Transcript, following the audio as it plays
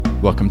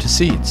Welcome to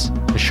Seeds,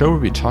 a show where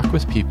we talk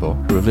with people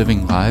who are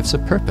living lives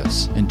of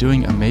purpose and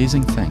doing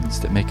amazing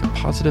things that make a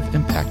positive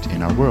impact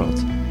in our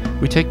world.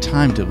 We take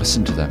time to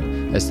listen to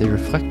them as they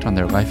reflect on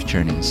their life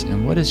journeys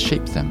and what has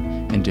shaped them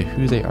into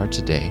who they are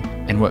today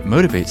and what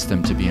motivates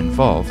them to be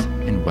involved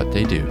in what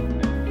they do.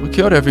 Well,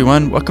 kia ora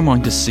everyone, welcome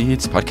along to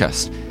Seeds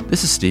Podcast.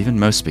 This is Stephen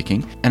Moe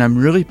speaking, and I'm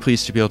really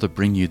pleased to be able to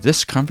bring you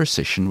this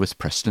conversation with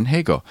Preston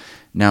Hagel.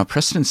 Now,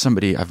 Preston's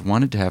somebody I've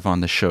wanted to have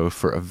on the show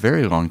for a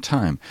very long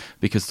time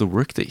because the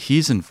work that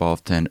he's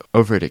involved in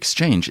over at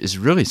Exchange is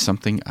really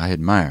something I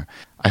admire.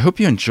 I hope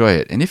you enjoy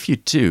it, and if you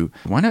do,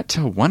 why not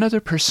tell one other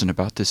person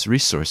about this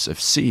resource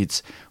of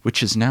Seeds,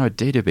 which is now a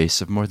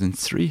database of more than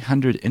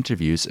 300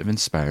 interviews of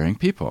inspiring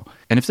people.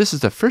 And if this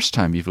is the first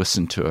time you've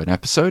listened to an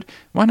episode,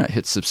 why not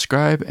hit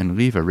subscribe and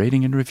leave a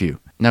rating and review.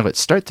 Now let's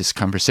start this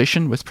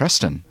conversation with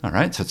Preston. All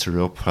right, so it's a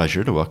real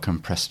pleasure to welcome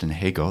Preston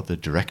Hagel, the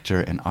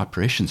Director and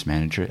Operations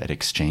Manager at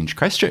Exchange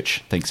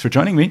Christchurch. Thanks for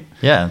joining me.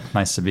 Yeah,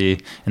 nice to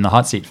be in the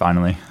hot seat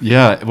finally.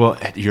 Yeah, well,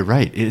 you're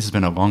right. It has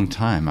been a long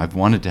time. I've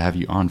wanted to have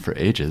you on for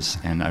ages,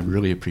 and I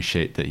really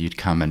appreciate that you'd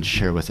come and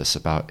share with us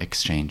about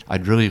Exchange.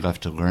 I'd really love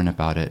to learn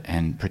about it,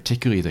 and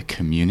particularly the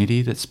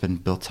community that's been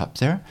built up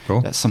there. Cool.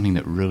 That's something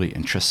that really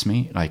interests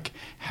me. Like,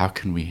 how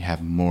can we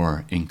have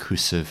more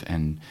inclusive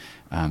and,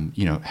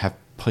 have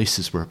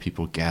places where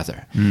people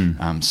gather.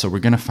 So we're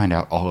going to find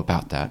out all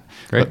about that.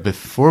 Great. But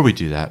before we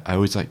do that, I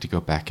always like to go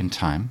back in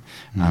time.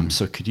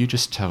 So could you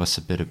just tell us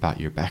a bit about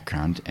your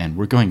background? And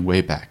we're going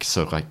way back.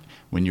 So like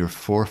when you were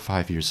 4 or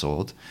 5 years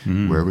old,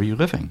 where were you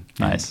living?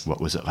 Nice. And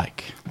what was it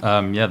like?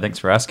 Yeah, thanks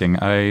for asking.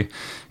 I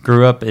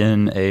grew up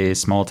in a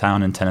small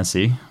town in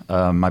Tennessee.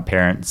 My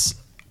parents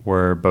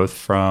were both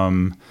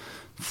from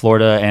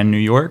Florida and New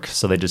York,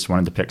 so they just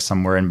wanted to pick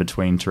somewhere in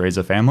between to raise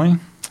a family,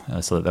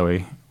 so that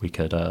way we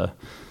could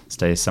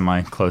stay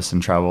semi-close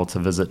and travel to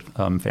visit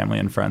family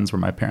and friends where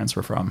my parents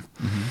were from.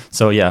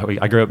 So yeah,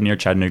 I grew up near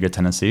Chattanooga,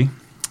 Tennessee.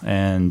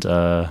 And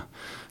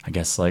I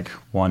guess like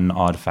one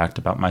odd fact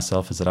about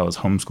myself is that I was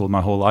homeschooled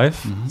my whole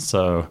life.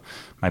 So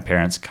my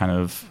parents kind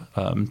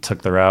of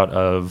took the route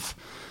of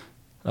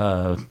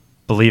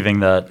believing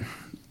that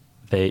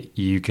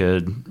you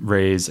could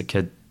raise a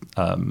kid,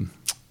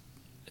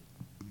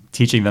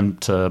 teaching them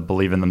to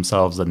believe in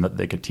themselves and that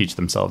they could teach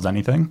themselves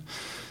anything.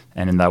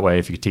 And in that way,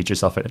 if you could teach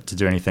yourself to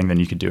do anything, then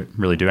you could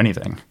really do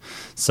anything.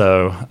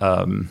 So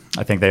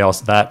I think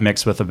that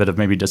mixed with a bit of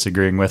maybe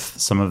disagreeing with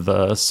some of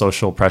the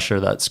social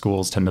pressure that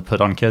schools tend to put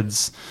on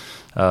kids.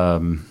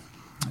 And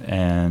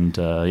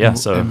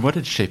what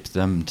had shaped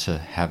them to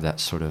have that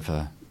sort of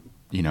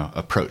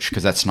approach?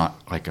 Because that's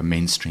not like a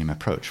mainstream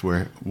approach.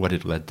 What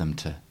had led them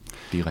to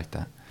be like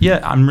that? Yeah,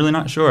 I'm really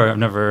not sure. I've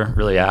never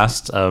really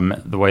asked.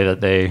 The way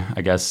that they,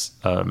 I guess,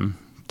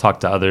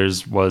 talked to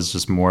others was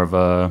just more of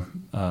a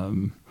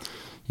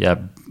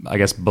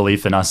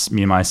belief in us,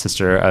 me and my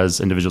sister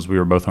as individuals. We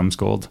were both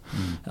homeschooled.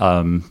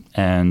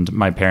 And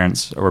my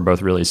parents were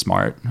both really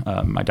smart.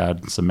 My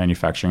dad's a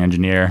manufacturing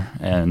engineer,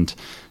 and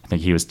I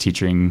think he was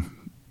teaching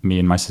me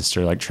and my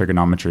sister like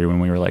trigonometry when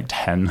we were like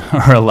 10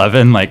 or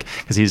 11, like,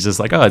 because he's just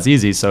like, oh, it's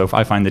easy. So if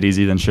I find it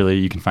easy, then surely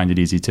you can find it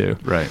easy too.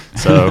 Right.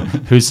 So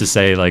who's to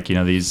say like,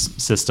 these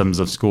systems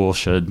of school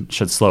should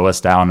slow us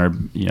down, or,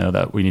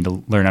 that we need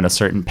to learn at a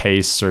certain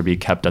pace or be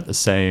kept at the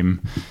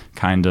same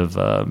kind of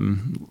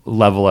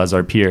level as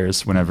our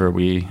peers whenever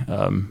we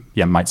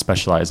might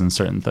specialize in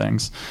certain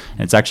things.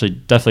 And it's actually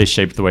definitely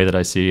shaped the way that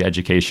I see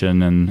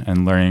education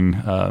and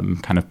learning,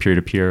 kind of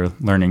peer-to-peer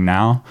learning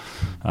now.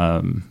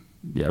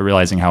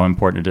 Realizing how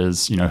important it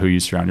is, who you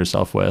surround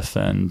yourself with,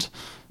 and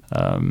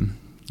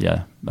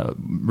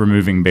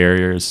removing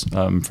barriers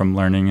from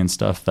learning and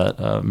stuff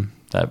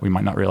that we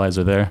might not realize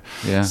are there.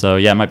 Yeah. So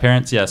my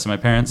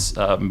parents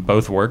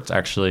both worked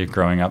actually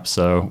growing up,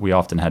 so we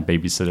often had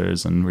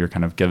babysitters, and we were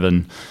kind of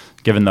given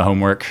the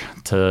homework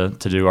to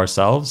do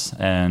ourselves,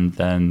 and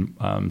then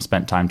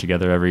spent time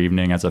together every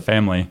evening as a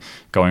family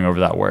going over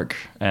that work.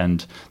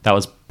 And that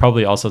was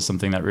probably also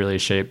something that really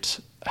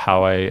shaped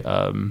how I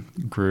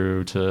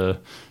grew to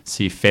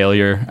see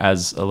failure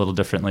as a little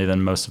differently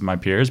than most of my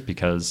peers,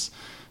 because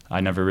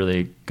I never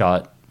really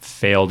got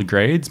failed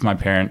grades. My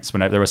parents,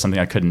 when there was something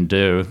I couldn't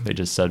do, they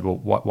just said, well,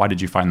 why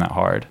did you find that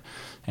hard?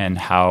 And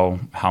how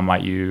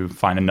might you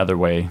find another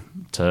way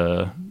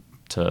to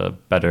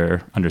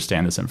better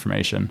understand this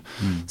information?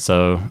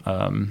 So,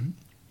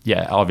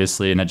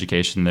 obviously in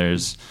education,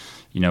 there's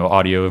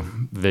audio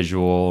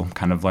visual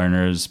kind of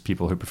learners,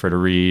 people who prefer to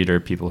read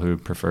or people who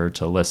prefer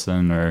to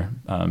listen or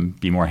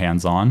be more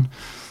hands-on.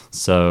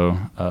 So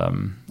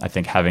I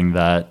think having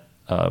that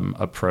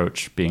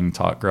approach being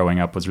taught growing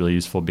up was really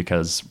useful,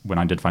 because when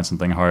I did find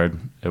something hard,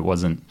 it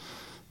wasn't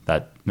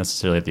that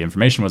necessarily that the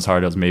information was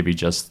hard, it was maybe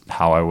just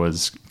how I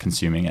was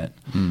consuming it.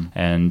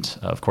 And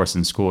of course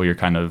in school, you're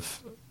kind of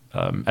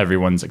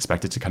everyone's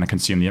expected to kind of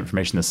consume the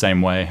information the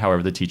same way,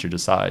 however the teacher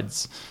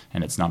decides,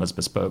 and it's not as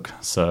bespoke.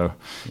 So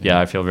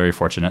I feel very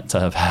fortunate to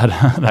have had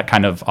that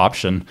kind of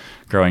option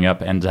growing up,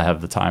 and to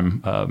have the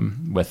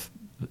time with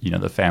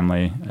the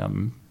family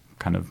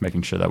kind of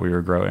making sure that we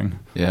were growing.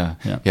 Yeah.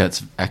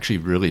 It's actually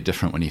really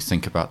different when you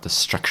think about the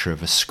structure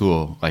of a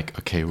school. Like,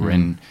 okay, we're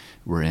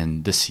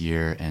in this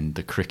year, and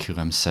the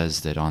curriculum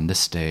says that on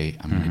this day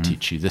I'm going to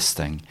teach you this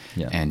thing,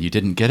 and you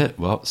didn't get it.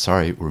 Well,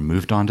 sorry, we're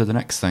moved on to the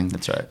next thing.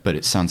 That's right. But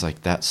it sounds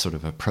like that sort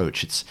of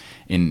approach.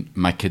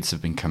 My kids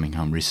have been coming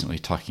home recently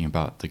talking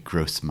about the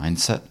growth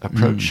mindset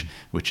approach,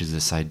 which is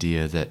this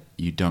idea that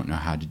you don't know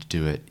how to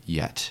do it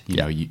yet. You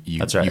know,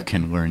 that's right. You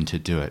can learn to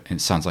do it. And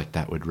it sounds like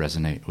that would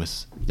resonate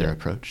with their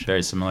approach.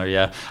 Very similar,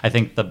 yeah. I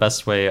think the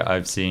best way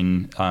I've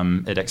seen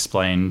it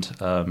explained,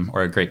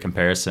 or a great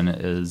comparison,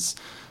 is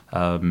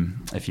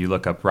if you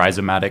look up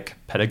rhizomatic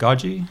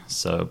pedagogy.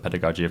 So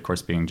pedagogy, of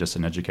course, being just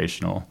an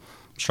educational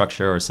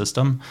structure or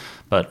system,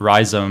 but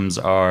rhizomes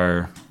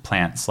are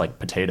plants like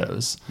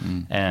potatoes.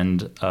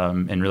 And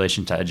in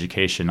relation to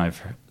education,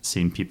 I've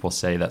seen people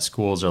say that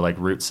schools are like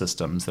root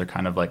systems. They're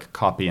kind of like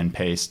copy and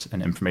paste,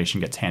 and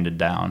information gets handed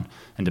down.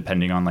 And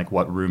depending on like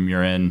what room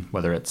you're in,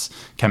 whether it's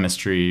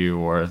chemistry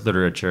or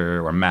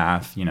literature or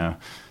math, you know,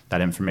 that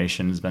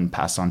information has been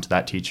passed on to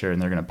that teacher,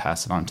 and they're going to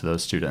pass it on to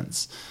those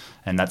students.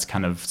 And that's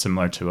kind of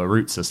similar to a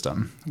root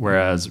system.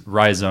 Whereas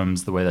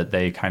rhizomes, the way that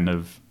they kind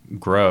of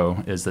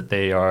grow is that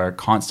they are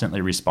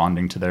constantly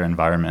responding to their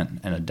environment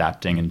and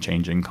adapting and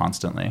changing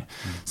constantly.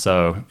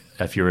 So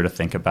if you were to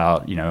think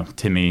about, you know,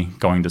 Timmy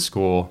going to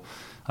school,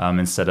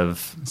 instead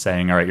of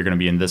saying, all right, you're going to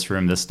be in this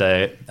room this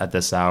day at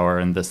this hour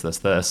and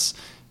this,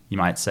 you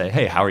might say,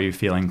 hey, how are you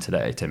feeling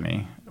today,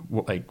 Timmy?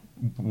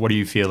 What are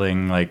you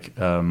feeling like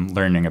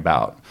learning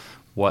about?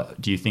 What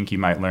do you think you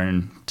might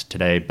learn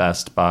today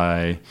best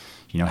by,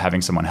 you know,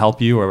 having someone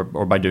help you,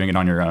 or by doing it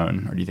on your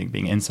own? Or do you think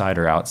being inside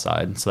or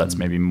outside? So that's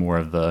maybe more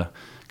of the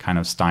kind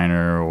of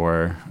Steiner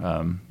or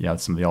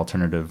some of the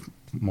alternative,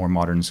 more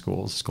modern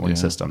schooling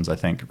systems, I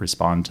think,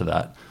 respond to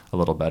that a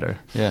little better.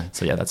 Yeah.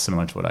 So that's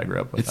similar to what I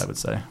grew up with, I would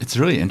say. It's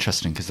really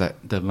interesting because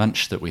the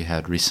lunch that we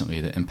had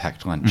recently, the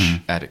Impact Lunch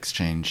at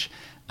Exchange,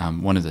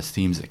 one of the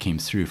themes that came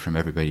through from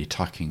everybody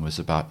talking was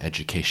about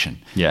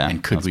education. Yeah,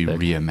 and could we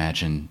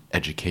reimagine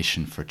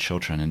education for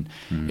children?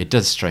 And it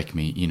does strike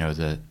me, you know,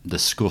 the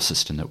school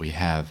system that we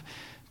have,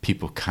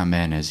 people come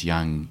in as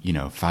young, you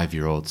know,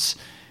 5-year-olds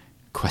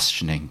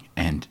questioning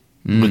and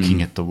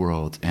looking at the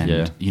world,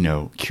 and you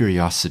know,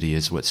 curiosity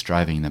is what's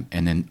driving them.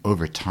 And then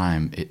over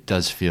time, it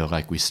does feel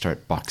like we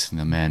start boxing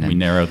them in. We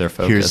narrow their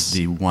focus. Here's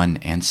the one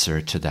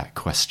answer to that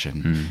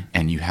question,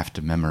 and you have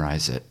to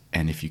memorize it.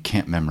 And if you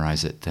can't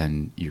memorize it,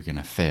 then you're going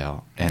to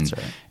fail. And that's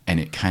right. And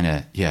it kind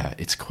of,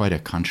 it's quite a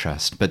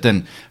contrast. But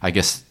then I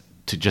guess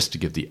to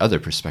give the other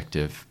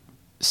perspective,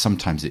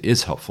 sometimes it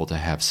is helpful to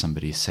have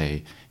somebody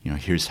say, you know,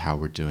 here's how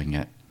we're doing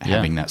it,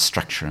 having that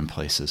structure in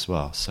place as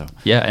well. So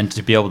and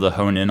to be able to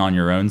hone in on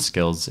your own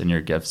skills and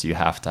your gifts, you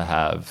have to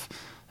have,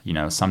 you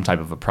know, some type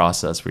of a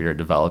process where you're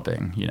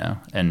developing, you know.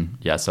 And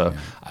so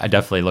I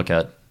definitely look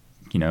at,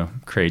 you know,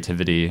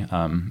 creativity,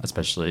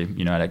 especially,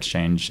 you know, at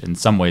Exchange. In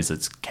some ways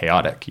it's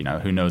chaotic, you know,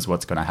 who knows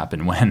what's going to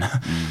happen when.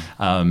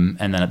 And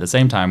then at the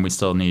same time, we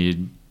still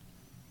need,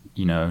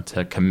 you know,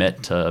 to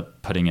commit to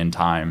putting in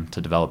time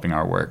to developing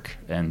our work,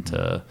 and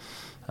to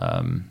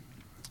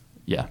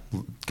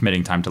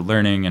committing time to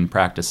learning and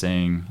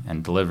practicing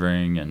and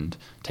delivering and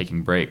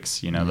taking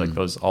breaks, you know, like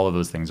all of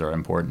those things are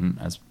important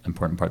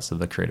parts of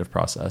the creative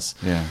process.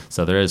 Yeah.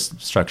 So there is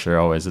structure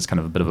always. It's kind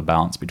of a bit of a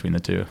balance between the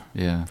two.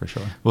 Yeah, for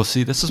sure. Well,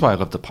 see, this is why I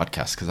love the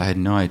podcast, because I had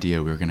no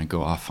idea we were going to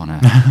go off on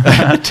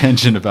a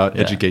tangent about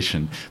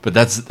education, but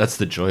that's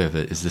the joy of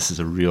it, is this is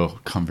a real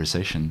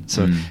conversation.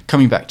 So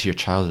coming back to your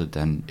childhood,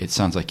 then it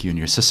sounds like you and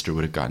your sister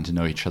would have gotten to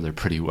know each other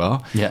pretty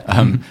well.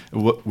 Yeah.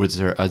 Was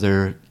there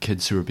other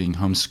kids who were being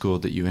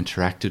homeschooled that you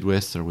interacted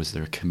with, or was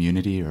there a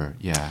community, or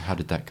how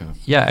did that go?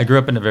 Yeah, I grew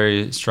up in a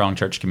very strong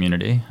church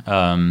community,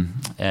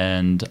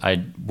 and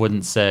I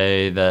wouldn't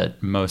say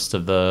that most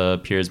of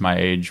the peers my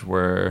age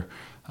were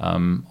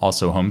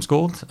also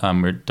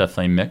homeschooled. We're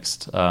definitely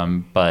mixed,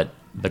 but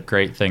the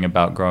great thing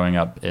about growing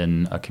up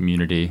in a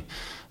community,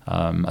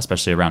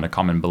 especially around a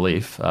common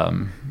belief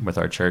with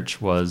our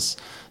church, was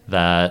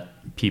that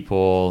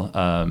people,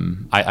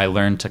 I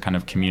learned to kind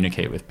of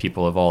communicate with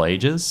people of all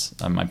ages.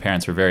 My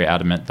parents were very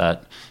adamant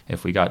that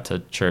if we got to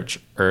church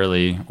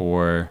early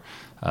or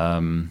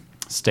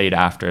stayed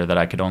after, that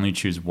I could only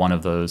choose one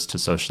of those to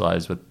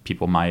socialize with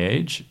people my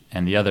age,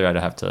 and the other I'd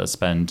have to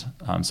spend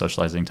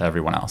socializing to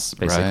everyone else,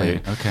 basically.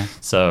 Right. Okay.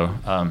 So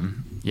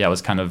it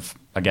was kind of,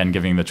 again,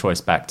 giving the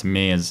choice back to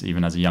me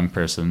even as a young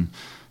person,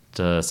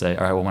 to say,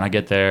 all right, well, when I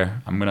get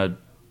there, I'm going to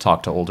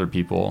talk to older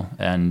people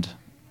and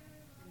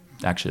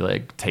actually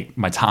like take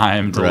my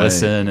time to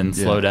listen and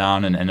slow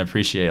down and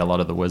appreciate a lot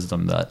of the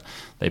wisdom that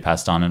they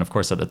passed on. And of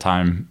course, at the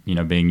time, you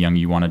know, being young,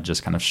 you want to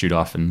just kind of shoot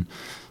off and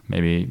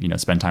maybe,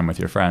 spend time with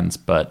your friends.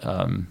 But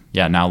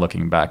now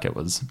looking back, it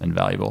was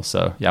invaluable.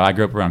 So yeah, I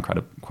grew up around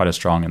quite a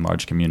strong and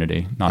large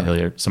community, not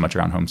really so much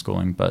around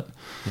homeschooling, but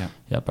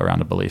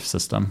around a belief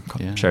system,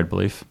 shared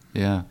belief.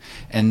 Yeah.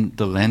 And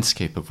the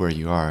landscape of where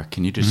you are,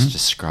 can you just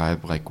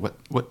describe like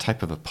what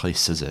type of a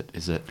place is it?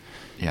 Is it,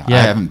 I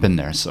haven't been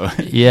there, so.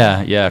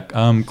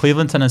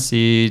 Cleveland,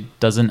 Tennessee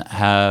doesn't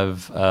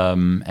have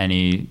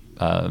any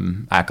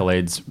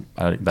accolades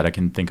that I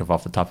can think of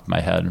off the top of my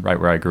head, right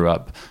where I grew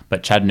up.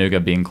 But Chattanooga,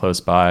 being close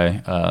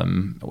by,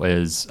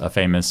 is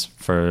famous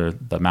for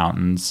the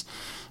mountains,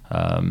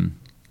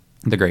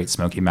 the Great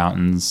Smoky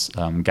Mountains.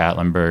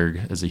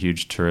 Gatlinburg is a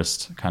huge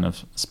tourist kind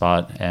of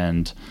spot,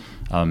 and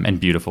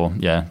beautiful,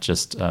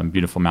 just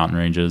beautiful mountain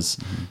ranges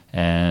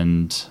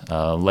and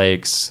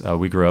lakes.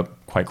 We grew up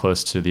quite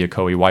close to the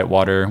Ocoee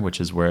Whitewater,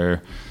 which is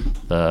where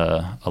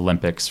the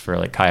Olympics for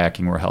like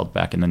kayaking were held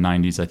back in the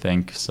 90s, I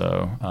think.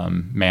 So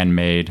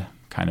man-made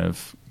kind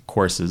of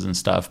courses and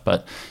stuff.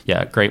 But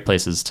great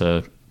places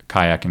to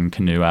kayak and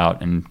canoe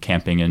out, and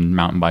camping and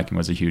mountain biking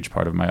was a huge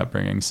part of my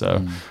upbringing.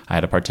 So I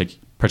had a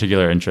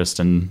particular interest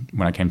in,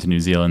 when I came to New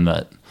Zealand,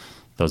 that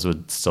those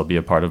would still be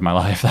a part of my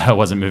life, that I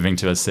wasn't moving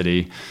to a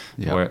city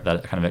where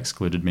that kind of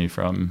excluded me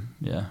from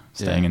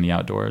staying in the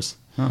outdoors.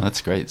 Oh,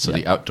 that's great. So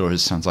the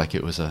outdoors sounds like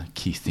it was a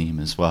key theme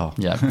as well.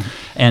 Yeah.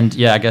 And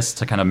I guess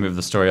to kind of move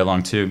the story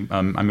along too,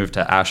 I moved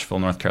to Asheville,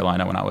 North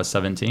Carolina when I was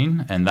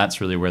 17, and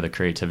that's really where the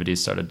creativity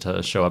started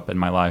to show up in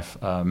my life.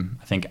 I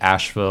think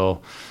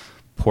Asheville,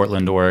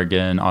 Portland,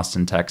 Oregon,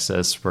 Austin,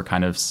 Texas were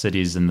kind of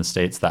cities in the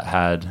States that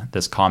had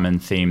this common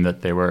theme,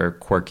 that they were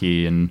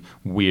quirky and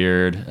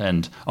weird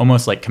and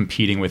almost like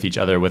competing with each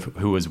other with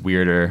who was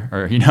weirder,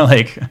 or,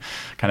 like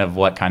kind of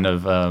what kind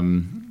of,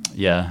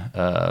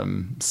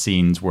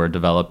 scenes were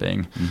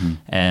developing.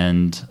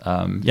 And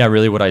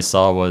really what I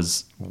saw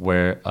was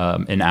where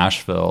in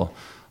Asheville,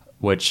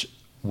 which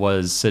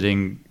was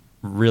sitting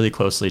really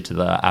closely to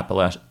the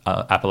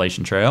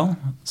Appalachian Trail.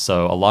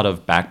 So a lot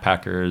of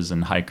backpackers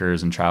and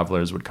hikers and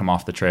travelers would come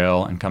off the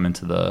trail and come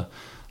into the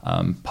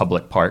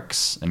public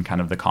parks and kind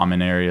of the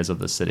common areas of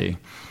the city.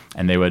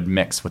 And they would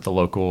mix with the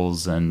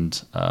locals.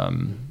 And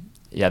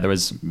there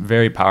was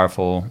very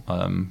powerful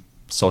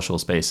social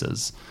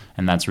spaces.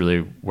 And that's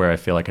really where I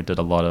feel like I did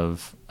a lot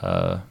of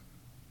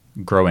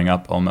growing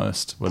up,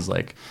 almost, was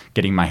like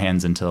getting my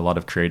hands into a lot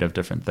of creative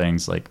different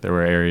things. Like there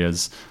were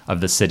areas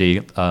of the city,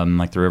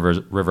 like the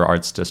River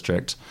Arts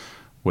District,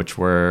 which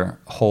were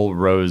whole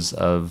rows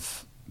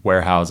of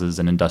warehouses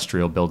and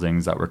industrial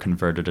buildings that were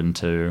converted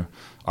into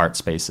art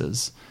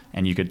spaces.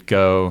 And you could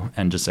go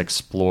and just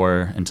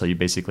explore until you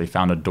basically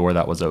found a door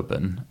that was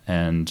open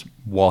and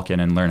walk in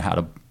and learn how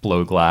to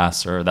blow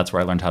glass, or that's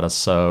where I learned how to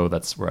sew.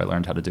 That's where I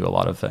learned how to do a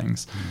lot of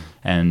things.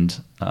 And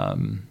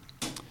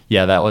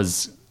that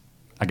was,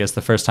 I guess,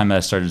 the first time that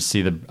I started to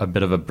see a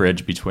bit of a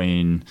bridge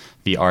between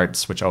the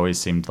arts, which always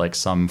seemed like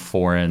some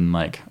foreign,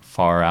 like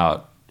far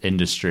out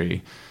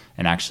industry,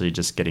 and actually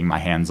just getting my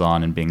hands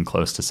on and being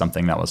close to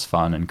something that was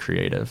fun and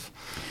creative.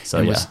 So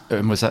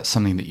and was that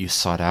something that you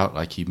sought out?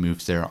 Like you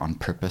moved there on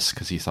purpose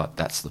because you thought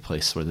that's the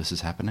place where this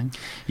is happening?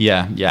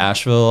 Yeah.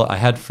 Asheville. I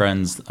had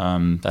friends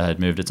that had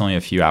moved. It's only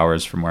a few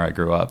hours from where I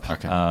grew up.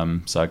 Okay.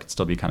 So I could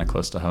still be kind of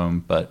close to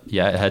home. But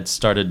it had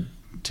started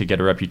to get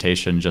a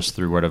reputation just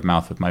through word of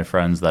mouth with my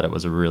friends that it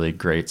was a really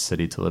great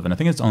city to live in. I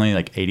think it's only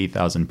like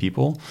 80,000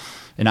 people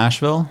in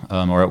Asheville,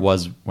 or it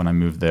was when I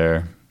moved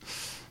there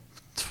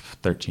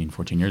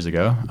 14 years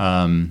ago.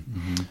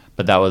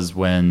 But that was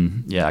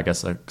when, I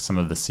guess like some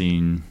of the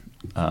scene,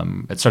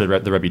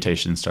 the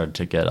reputation started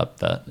to get up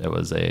that it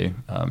was a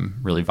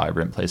really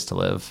vibrant place to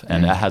live.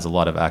 And it has a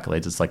lot of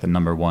accolades. It's like the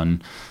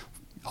 #1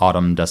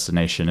 autumn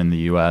destination in the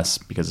U.S.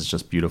 because it's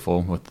just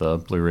beautiful with the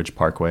Blue Ridge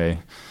Parkway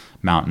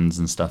mountains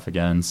and stuff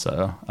again.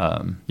 So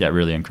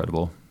really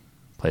incredible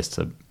place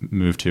to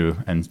move to.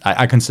 And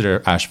I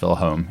consider Asheville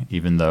home,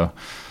 even though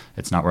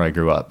it's not where I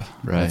grew up.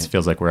 Right. It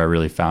feels like where I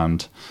really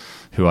found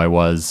who I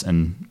was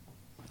and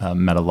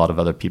met a lot of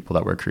other people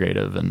that were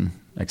creative and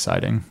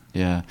exciting.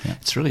 Yeah.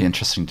 It's really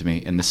interesting to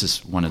me. And this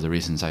is one of the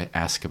reasons I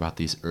ask about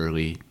these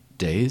early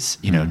days,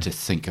 to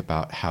think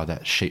about how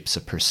that shapes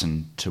a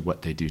person to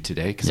what they do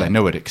today. Because I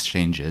know what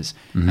exchange is.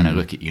 And I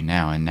look at you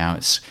now, and now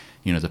it's,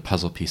 the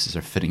puzzle pieces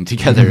are fitting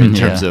together in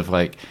terms of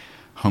like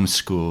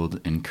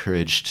homeschooled,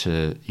 encouraged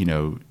to,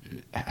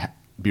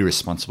 be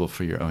responsible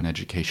for your own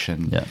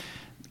education.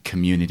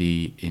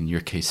 Community, in your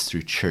case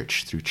through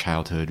church, through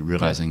childhood,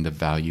 realizing the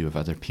value of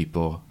other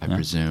people, I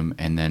presume,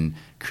 and then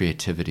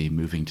creativity,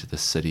 moving to the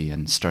city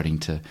and starting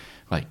to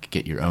like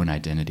get your own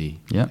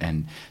identity.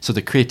 And so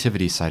the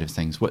creativity side of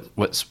things, what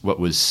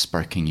was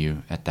sparking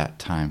you at that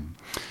time?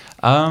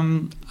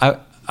 I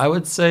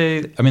would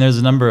say, there's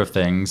a number of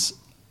things.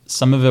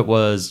 Some of it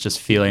was just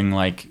feeling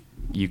like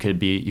you could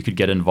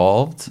get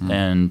involved.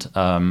 And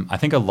I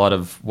think a lot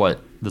of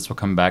what this will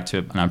come back to,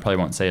 and I probably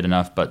won't say it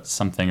enough, but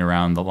something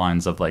around the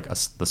lines of like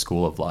the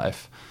school of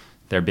life,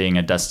 there being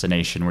a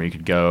destination where you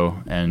could go,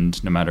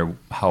 and no matter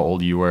how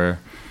old you were,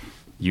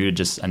 you would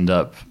just end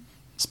up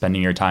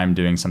spending your time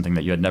doing something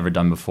that you had never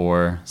done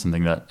before,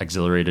 something that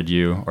exhilarated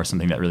you, or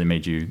something that really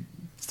made you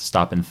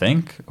stop and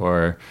think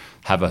or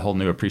have a whole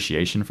new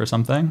appreciation for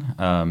something.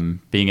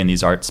 Being in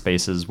these art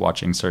spaces,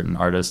 watching certain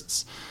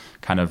artists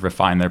kind of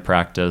refine their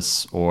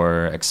practice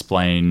or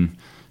explain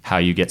how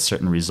you get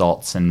certain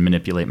results and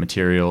manipulate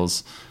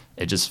materials,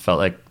 it just felt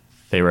like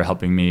they were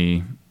helping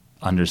me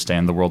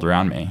understand the world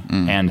around me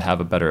and have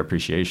a better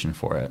appreciation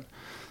for it.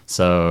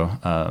 So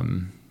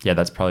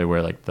that's probably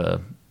where like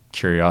the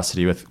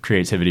curiosity with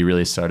creativity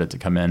really started to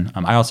come in.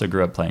 I also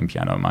grew up playing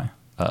piano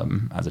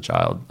as a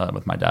child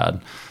with my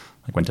dad.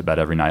 Like went to bed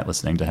every night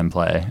listening to him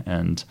play.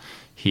 And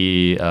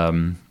he,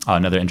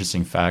 another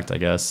interesting fact, I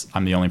guess,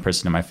 I'm the only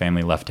person in my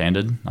family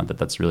left-handed. Not that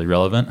that's really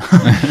relevant,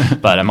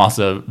 but I'm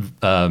also,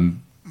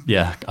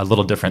 a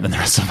little different than the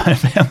rest of my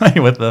family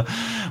with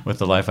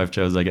the life I've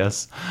chose, I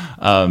guess.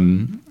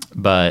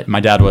 But my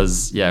dad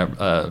was,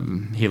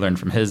 he learned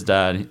from his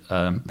dad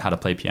how to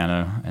play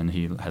piano, and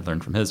he had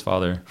learned from his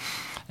father.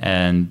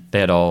 And they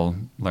had all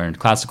learned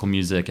classical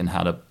music and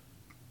how to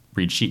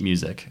read sheet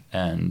music.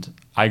 And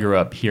I grew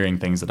up hearing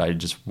things that I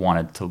just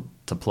wanted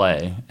to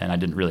play, and I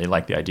didn't really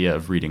like the idea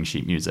of reading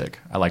sheet music.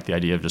 I liked the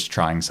idea of just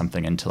trying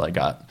something until I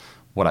got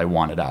what I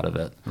wanted out of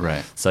it.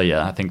 Right. So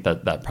yeah, I think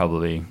that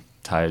probably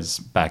ties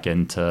back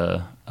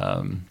into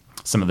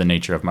some of the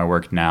nature of my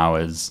work now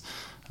is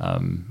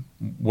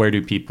where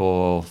do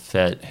people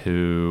fit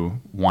who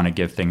want to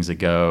give things a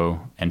go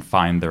and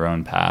find their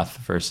own path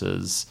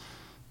versus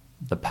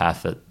the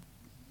path that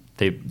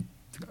they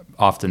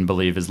often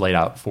believe is laid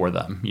out for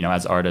them. You know,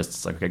 as artists,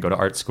 it's like, okay, go to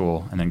art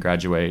school and then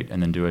graduate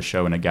and then do a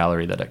show in a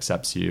gallery that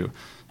accepts you.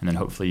 And then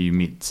hopefully you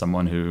meet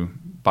someone who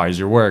buys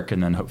your work,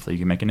 and then hopefully you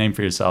can make a name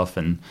for yourself.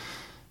 And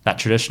that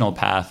traditional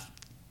path,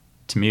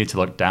 to me, to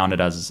look down at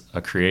as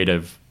a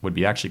creative would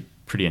be actually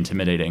pretty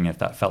intimidating if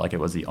that felt like it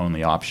was the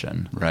only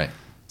option. Right.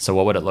 So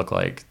what would it look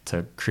like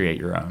to create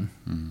your own?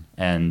 Mm-hmm.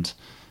 And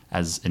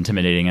as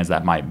intimidating as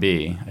that might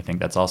be, I think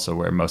that's also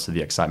where most of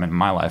the excitement in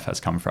my life has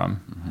come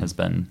from, has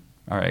been,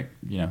 all right,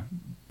 you know,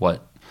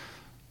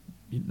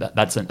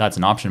 that's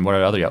an option. What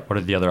are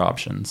the other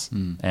options?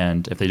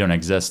 And if they don't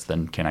exist,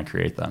 then can I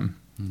create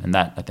them? And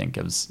that, I think,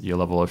 gives you a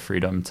level of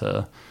freedom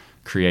to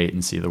create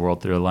and see the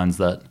world through a lens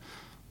that,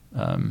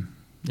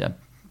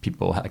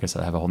 people, like I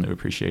said, have a whole new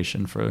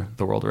appreciation for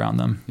the world around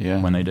them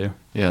when they do.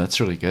 Yeah, that's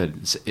really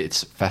good.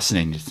 It's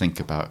fascinating to think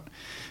about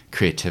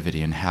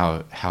creativity and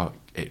how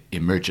it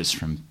emerges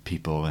from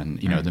people.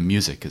 And, you know, the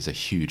music is a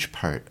huge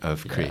part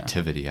of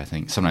creativity. I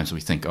think sometimes we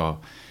think, I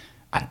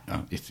don't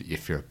know,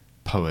 if you're a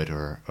poet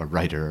or a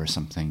writer or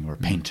something or a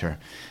painter,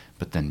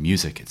 but then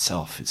music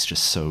itself, it's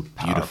just so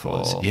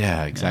beautiful.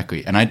 Yeah,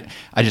 exactly. And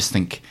I just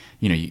think,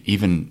 you know, you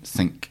even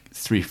think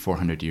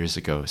 300-400 years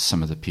ago,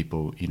 some of the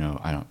people, you know,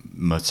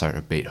 Mozart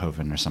or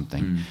Beethoven or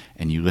something,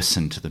 and you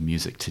listen to the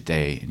music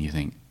today and you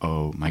think,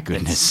 oh my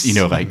goodness, it's, you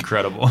know, like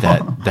incredible.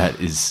 that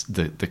is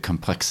the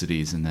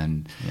complexities, and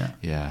then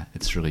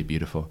it's really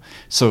beautiful.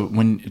 So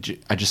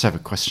I just have a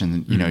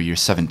question. You know, you're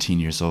 17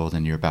 years old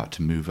and you're about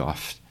to move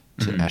off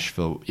to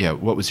Asheville. Yeah,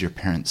 what was your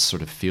parents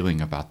sort of feeling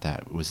about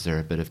that? Was there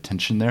a bit of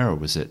tension there, or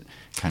was it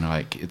kind of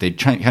like they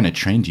kind of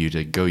trained you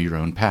to go your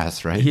own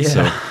path, right? Yeah.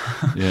 So,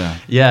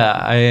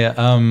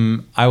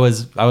 I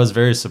was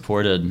very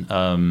supported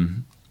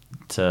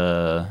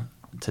to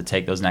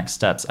take those next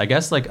steps. I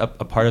guess like a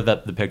part of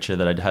the picture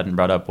that I hadn't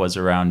brought up was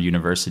around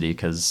university,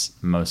 because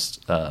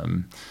most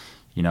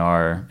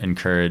are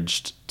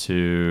encouraged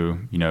to,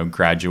 you know,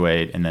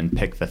 graduate and then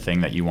pick the thing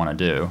that you want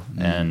to do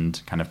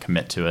and kind of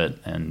commit to it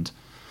and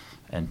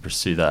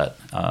pursue that.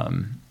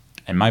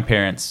 And my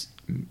parents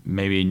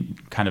maybe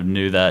kind of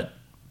knew that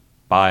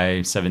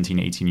by 17,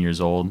 18 years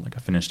old, like I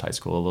finished high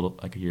school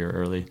a year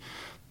early,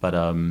 but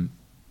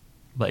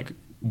like,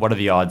 what are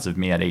the odds of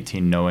me at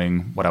 18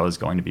 knowing what I was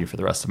going to be for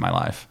the rest of my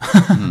life?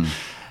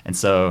 And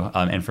so,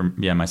 and for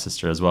my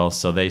sister as well.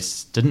 So they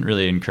didn't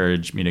really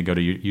encourage me to go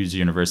to use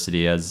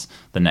university as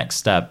the next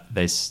step.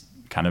 They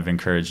kind of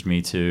encouraged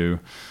me to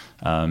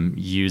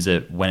use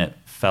it when it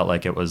felt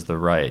like it was the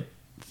right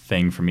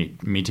thing for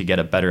me to get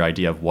a better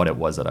idea of what it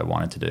was that I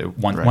wanted to do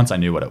once I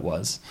knew what it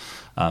was.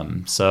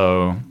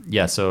 So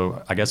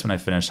I guess when I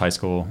finished high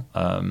school,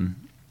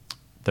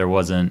 there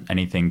wasn't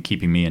anything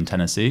keeping me in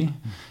Tennessee,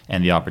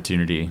 and the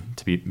opportunity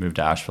to move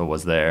to Asheville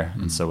was there.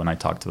 And so when I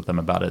talked with them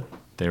about it,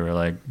 they were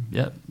like,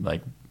 yeah,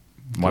 like,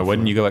 why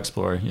wouldn't you go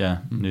explore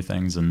new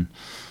things? And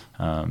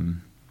I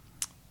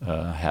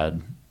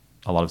had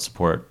a lot of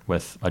support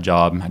with a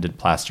job. I did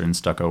plaster and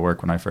stucco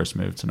work when I first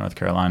moved to North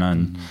Carolina,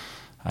 and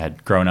I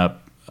had grown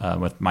up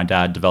with my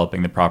dad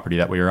developing the property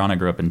that we were on. I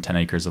grew up in 10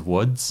 acres of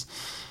woods,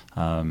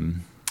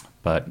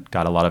 but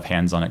got a lot of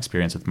hands-on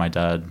experience with my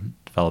dad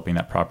developing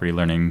that property,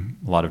 learning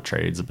a lot of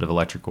trades, a bit of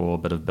electrical, a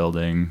bit of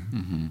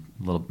building,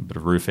 a little bit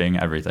of roofing,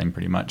 everything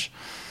pretty much.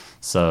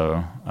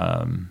 So,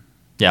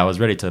 I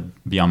was ready to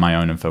be on my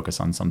own and focus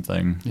on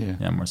something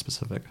more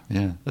specific.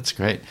 Yeah, that's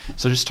great.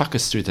 So just talk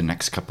us through the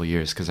next couple of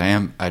years, because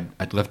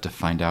I'd love to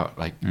find out,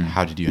 like,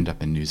 how did you end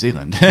up in New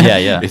Zealand?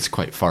 It's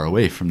quite far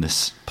away from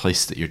this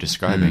place that you're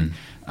describing.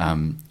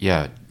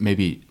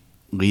 Maybe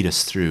lead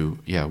us through,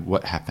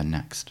 what happened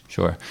next.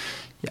 Sure.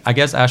 I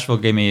guess Asheville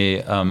gave me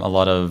a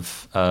lot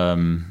of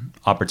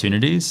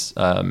opportunities.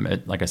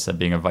 Like I said,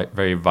 being a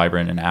very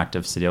vibrant and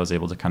active city, I was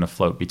able to kind of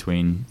float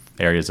between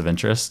areas of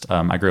interest.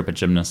 I grew up a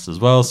gymnast as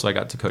well, so I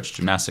got to coach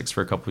gymnastics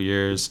for a couple of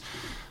years.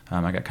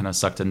 I got kind of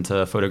sucked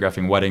into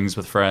photographing weddings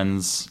with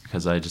friends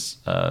because I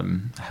just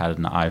had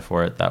an eye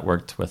for it that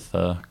worked with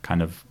the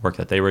kind of work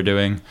that they were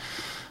doing.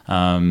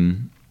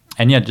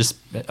 And yeah, just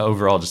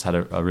overall just had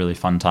a really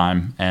fun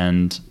time.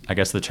 And I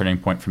guess the turning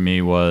point for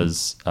me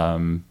was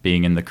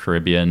being in the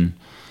Caribbean,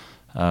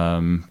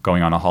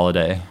 going on a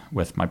holiday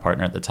with my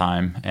partner at the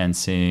time and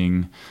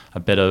seeing a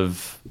bit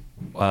of,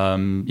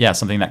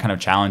 something that kind of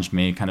challenged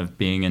me, kind of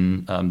being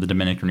in the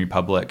Dominican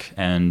Republic.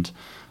 And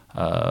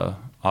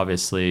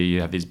obviously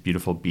you have these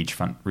beautiful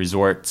beachfront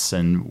resorts,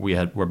 and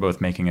we're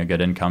both making a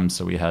good income.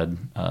 So we had,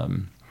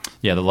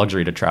 the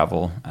luxury to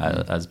travel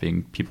as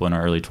being people in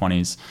our early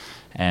 20s.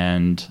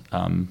 And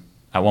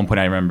at one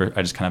point I remember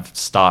I just kind of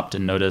stopped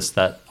and noticed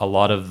that a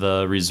lot of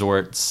the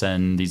resorts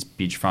and these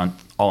beachfront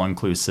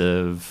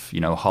all-inclusive,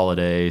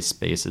 holiday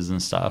spaces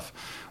and stuff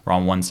were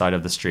on one side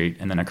of the street,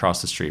 and then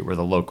across the street were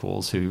the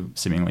locals who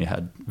seemingly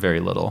had very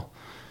little.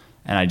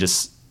 And I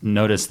just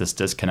noticed this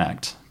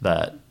disconnect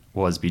that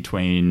was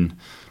between,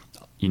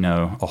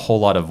 a whole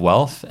lot of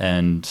wealth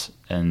and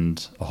a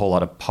whole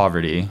lot of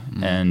poverty,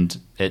 and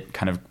it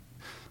kind of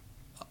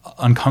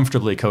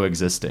uncomfortably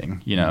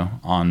coexisting,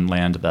 on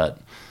land that,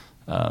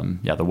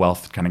 the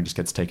wealth kind of just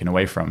gets taken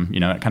away from,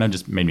 it kind of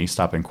just made me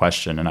stop and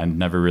question. And I'd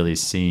never really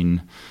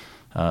seen,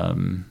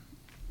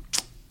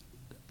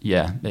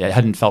 it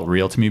hadn't felt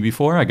real to me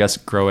before. I guess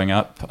growing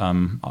up,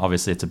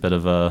 obviously it's a bit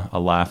of a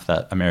laugh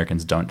that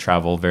Americans don't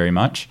travel very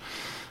much.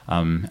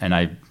 And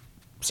I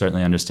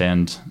certainly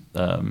understand,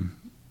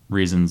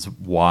 reasons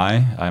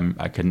why.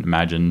 I couldn't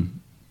imagine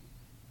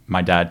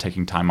my dad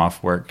taking time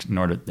off work in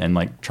order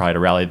and try to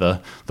rally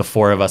the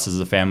four of us as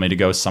a family to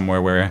go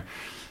somewhere where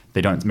they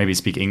don't maybe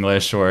speak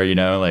English, or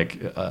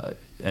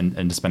and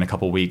to spend a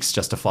couple weeks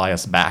just to fly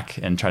us back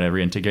and try to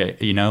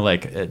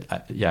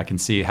reintegrate. I can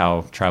see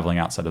how traveling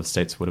outside of the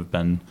States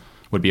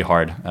would be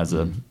hard as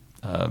a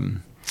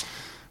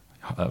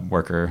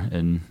worker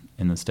in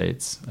the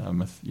States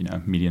with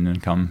median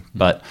income.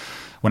 But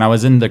when I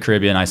was in the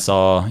Caribbean, I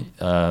saw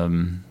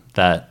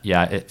that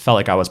it felt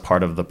like I was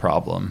part of the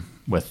problem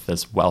with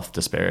this wealth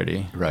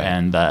disparity, right.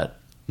 And that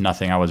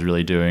nothing I was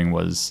really doing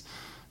was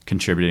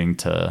contributing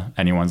to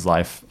anyone's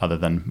life other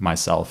than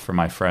myself or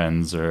my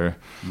friends or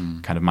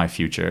kind of my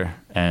future.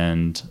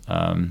 And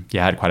I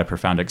had quite a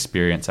profound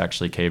experience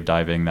actually cave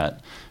diving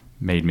that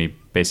made me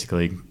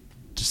basically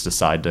just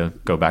decide to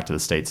go back to the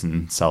States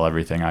and sell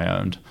everything I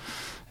owned.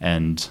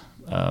 And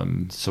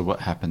so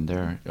what happened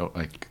there?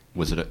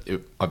 Was it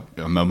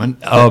a moment?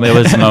 Oh, it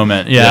was a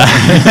moment. Yeah,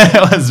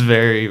 it was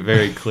very,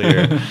 very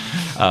clear.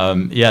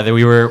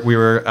 We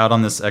were out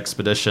on this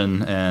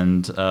expedition,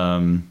 and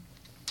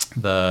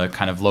the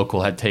kind of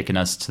local had taken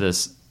us to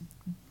this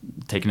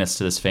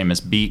famous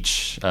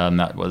beach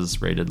that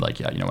was rated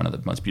one of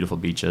the most beautiful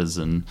beaches,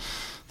 and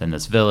then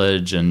this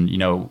village,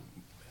 and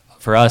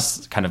for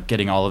us, kind of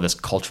getting all of this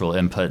cultural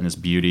input and this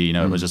beauty,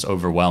 it was just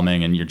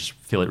overwhelming, and you just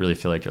really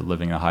feel like you're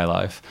living a high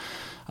life.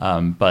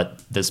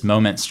 But this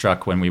moment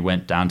struck when we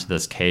went down to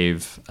this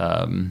cave,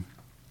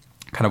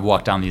 kind of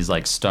walked down these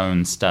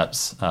stone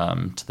steps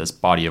to this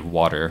body of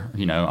water,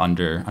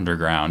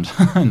 underground,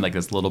 and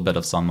this little bit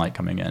of sunlight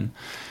coming in.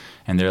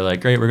 And they're like,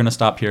 great, we're going to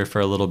stop here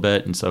for a little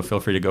bit, and so feel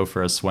free to go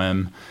for a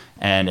swim.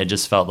 And it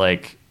just felt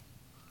like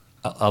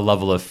a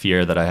level of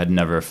fear that I had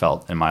never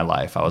felt in my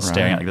life. I was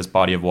staring at this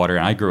body of water,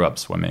 and I grew up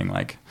swimming.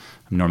 I'm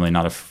normally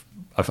not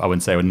I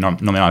wouldn't say I'm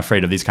normally not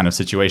afraid of these kind of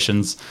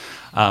situations.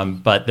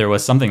 But there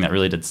was something that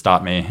really did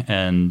stop me.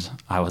 And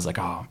I was like,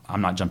 oh,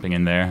 I'm not jumping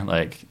in there.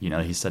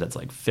 He said it's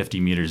 50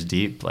 meters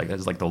deep.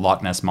 There's the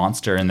Loch Ness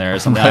Monster in there or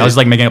something. Right. I was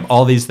making up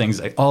all these things,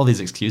 all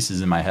these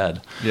excuses in my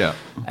head. Yeah.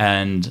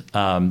 And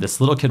this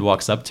little kid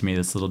walks up to me,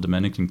 this little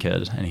Dominican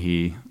kid, and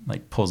he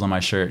pulls on my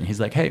shirt, and he's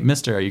like, hey,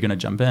 mister, are you going to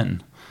jump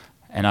in?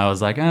 And I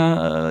was like,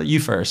 you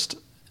first.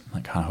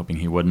 Kind of hoping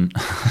he wouldn't,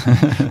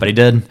 but he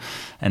did.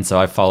 And so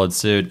I followed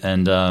suit,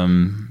 and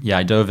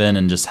I dove in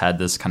and just had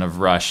this kind of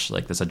rush,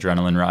 this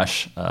adrenaline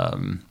rush.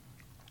 I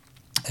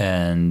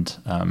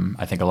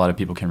think a lot of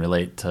people can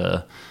relate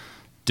to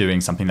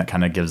doing something that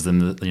kind of gives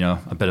them,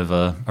 a bit of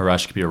a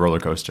rush. It could be a roller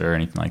coaster or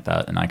anything like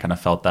that. And I kind of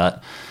felt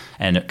that,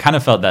 and it kind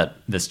of felt that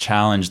this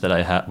challenge that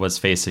I was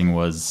facing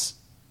was,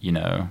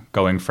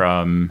 going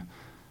from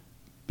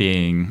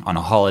being on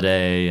a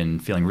holiday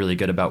and feeling really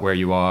good about where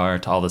you are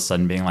to all of a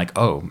sudden being like,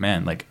 oh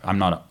man, I'm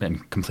not in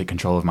complete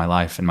control of my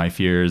life, and my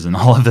fears and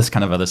all of this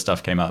kind of other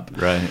stuff came up.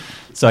 Right.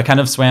 So I kind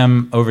of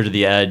swam over to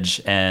the edge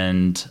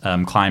and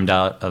climbed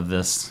out of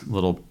this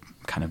little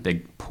kind of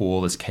big pool,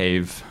 this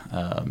cave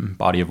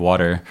body of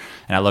water.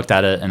 And I looked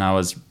at it, and I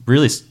was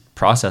really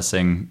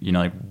processing,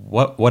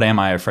 what am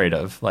I afraid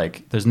of?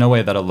 There's no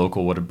way that a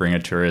local would bring a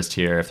tourist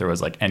here if there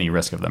was any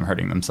risk of them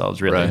hurting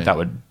themselves. Really, right. That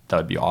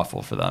would be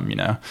awful for them,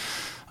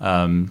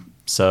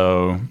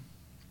 So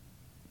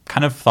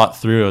kind of thought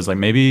through, I was like,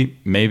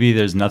 maybe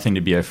there's nothing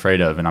to be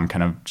afraid of and I'm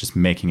kind of just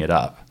making it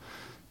up.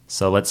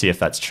 So let's see if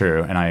that's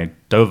true. And I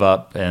dove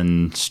up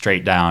and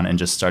straight down and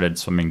just started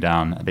swimming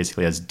down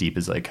basically as deep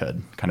as I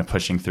could, kind of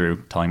pushing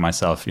through, telling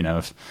myself,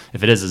 if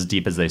it is as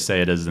deep as they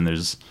say it is, then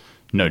there's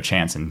no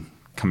chance in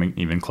coming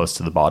even close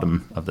to the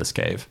bottom of this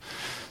cave.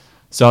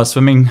 So I was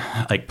swimming,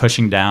 like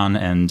pushing down,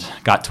 and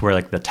got to where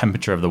like the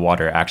temperature of the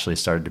water actually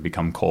started to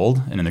become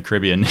cold. And in the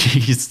Caribbean,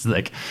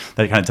 that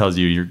kind of tells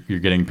you you're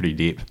getting pretty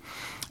deep.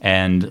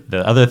 And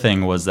the other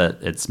thing was that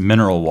it's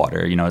mineral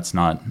water, it's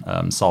not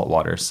salt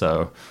water.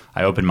 So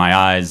I opened my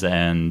eyes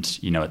and,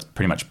 it's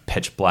pretty much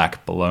pitch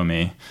black below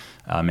me.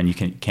 And you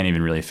can't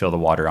even really feel the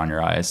water on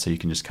your eyes. So you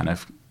can just kind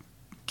of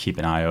keep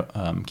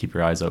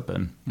your eyes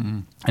open. Mm-hmm.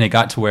 And it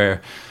got to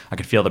where I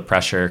could feel the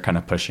pressure kind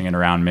of pushing it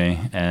around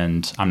me.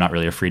 And I'm not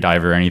really a free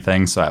diver or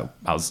anything. So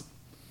I was,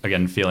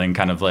 again, feeling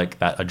kind of like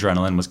that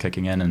adrenaline was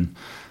kicking in. And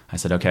I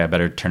said, okay, I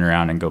better turn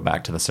around and go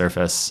back to the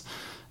surface.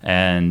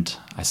 And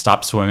I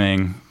stopped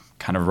swimming,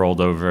 kind of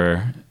rolled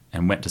over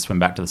and went to swim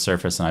back to the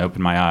surface. And I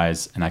opened my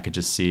eyes and I could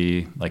just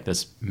see like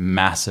this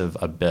massive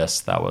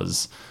abyss that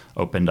was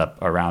opened up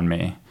around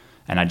me.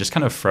 And I just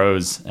kind of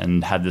froze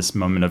and had this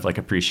moment of like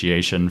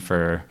appreciation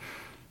for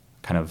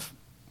kind of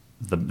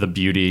the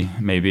beauty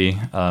maybe,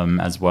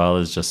 as well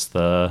as just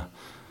the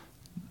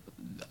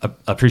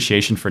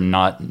appreciation for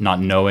not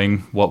knowing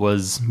what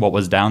was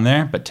down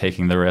there, but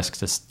taking the risk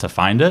to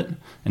find it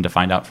and to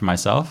find out for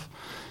myself.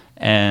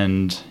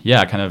 And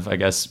yeah, kind of, I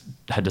guess,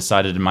 had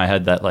decided in my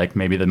head that like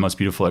maybe the most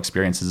beautiful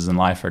experiences in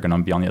life are going to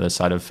be on the other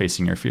side of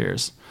facing your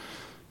fears.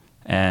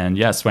 And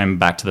yeah, swam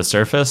back to the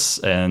surface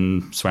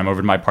and swam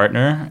over to my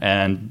partner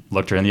and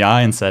looked her in the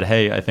eye and said,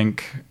 hey, I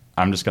think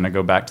I'm just going to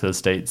go back to the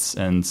States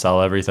and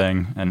sell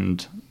everything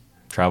and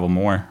travel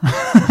more.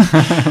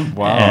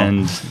 Wow.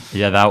 And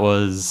yeah, that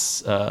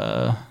was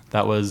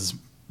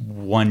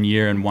 1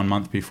 year and 1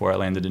 month before I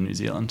landed in New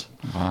Zealand.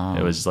 Wow.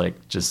 It was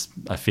like just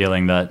a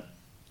feeling that,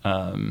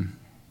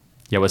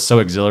 it was so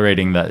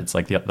exhilarating that it's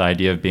like the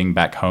idea of being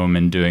back home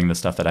and doing the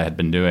stuff that I had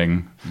been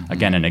doing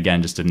again and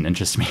again just didn't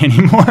interest me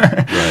anymore.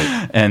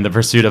 Right. And the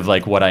pursuit of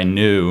like what I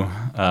knew,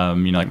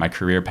 like my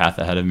career path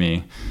ahead of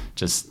me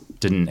just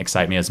didn't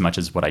excite me as much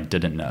as what I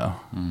didn't know.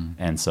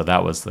 And so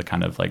that was the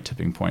kind of like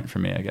tipping point for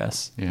me, I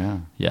guess. Yeah.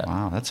 Yeah.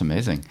 Wow, that's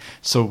amazing.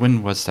 So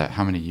when was that?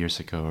 How many years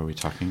ago are we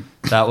talking?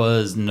 That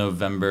was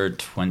November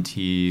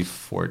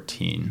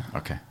 2014.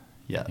 Okay.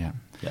 Yeah. Yeah.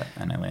 Yeah,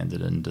 and I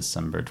landed in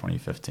December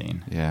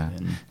 2015. Yeah.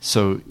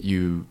 So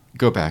you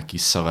go back, you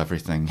sell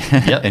everything,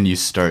 yep. and you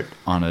start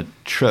on a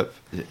trip.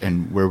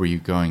 And where were you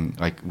going?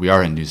 Like, we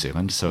are in New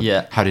Zealand, so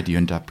yeah. How did you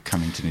end up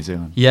coming to New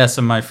Zealand? Yeah,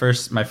 so my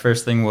first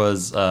thing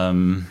was,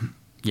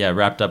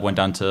 wrapped up, went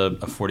down to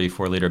a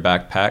 44-liter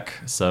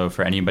backpack. So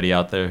for anybody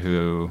out there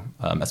who,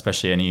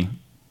 especially any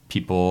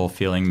people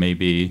feeling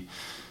maybe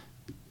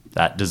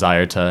that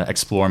desire to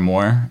explore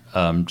more,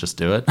 just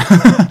do it.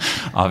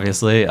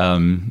 Obviously,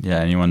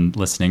 anyone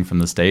listening from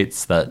the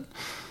States that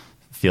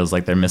feels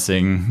like they're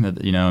missing,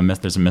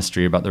 there's a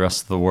mystery about the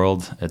rest of the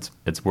world,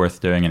 it's worth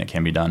doing, and it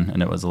can be done.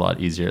 And it was a lot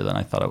easier than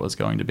I thought it was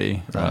going to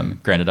be.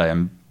 Right. Granted, I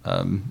am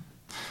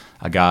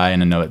a guy,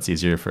 and I know it's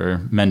easier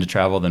for men to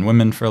travel than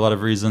women for a lot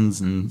of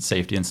reasons and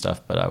safety and stuff,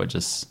 but I would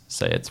just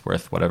say it's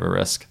worth whatever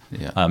risk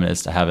it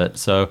is to have it.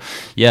 So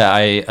yeah,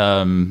 I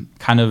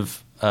kind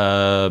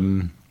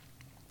of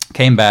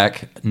came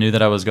back, knew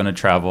that I was going to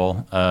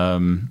travel.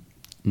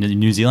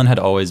 New Zealand had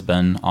always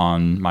been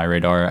on my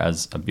radar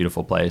as a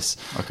beautiful place.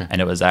 Okay.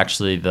 And it was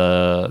actually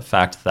the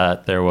fact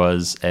that there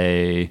was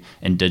a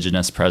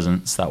indigenous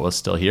presence that was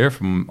still here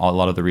from a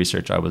lot of the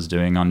research I was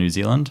doing on New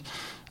Zealand.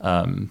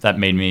 That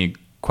made me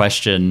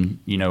question,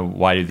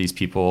 why do these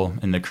people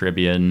in the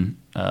Caribbean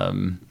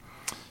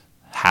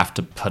have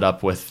to put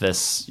up with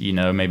this,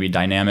 maybe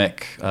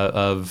dynamic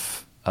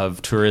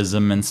of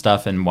tourism and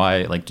stuff, and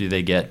why, like, do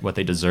they get what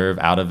they deserve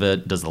out of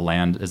it? Is the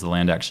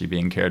land actually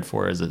being cared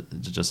for? Is it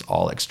just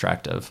all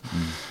extractive?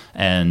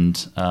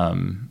 And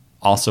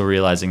also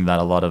realizing that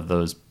a lot of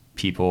those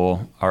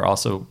people are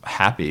also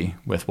happy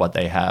with what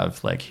they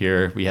have. Like,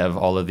 here we have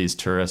all of these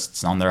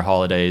tourists on their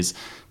holidays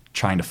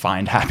trying to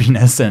find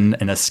happiness and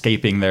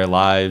escaping their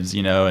lives,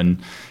 and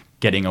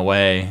getting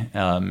away.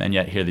 And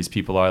yet here these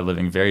people are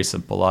living very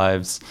simple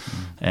lives,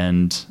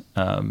 and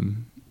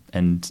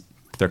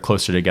they're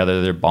closer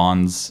together, their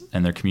bonds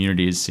and their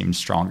communities seem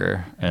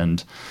stronger.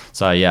 And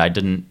so, I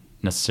didn't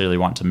necessarily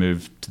want to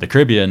move to the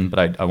Caribbean,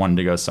 but I wanted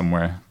to go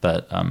somewhere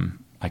that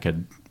I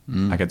could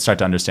start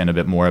to understand a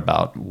bit more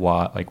about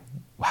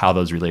how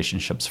those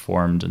relationships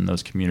formed in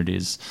those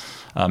communities.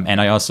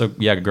 And I also,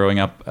 growing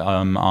up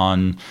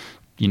on,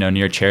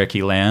 near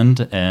Cherokee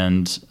land,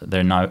 and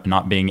there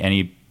not being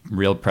any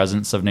real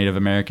presence of Native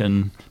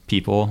American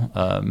people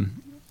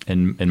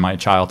in my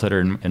childhood or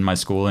in my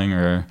schooling,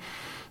 or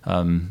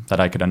that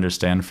I could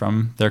understand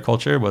from their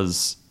culture,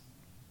 was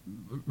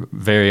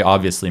very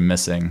obviously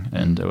missing.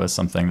 And it was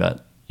something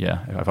that,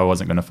 if I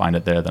wasn't going to find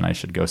it there, then I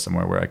should go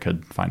somewhere where I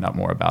could find out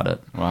more about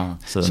it. Wow.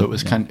 So it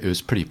was it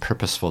was pretty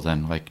purposeful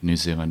then, like New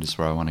Zealand is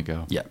where I want to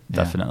go. Yeah,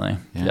 definitely.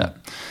 Yeah.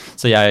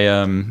 So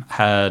I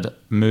had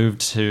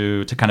moved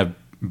to kind of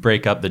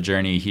break up the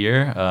journey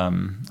here.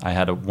 I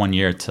had 1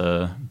 year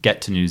to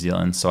get to New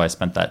Zealand, so I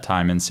spent that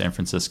time in San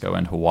Francisco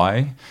and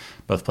Hawaii,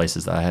 both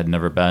places that I had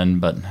never been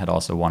but had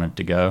also wanted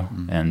to go.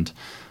 And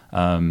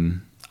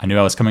I knew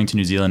I was coming to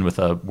New Zealand with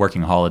a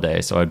working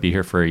holiday, so I'd be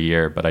here for a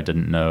year, but I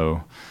didn't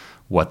know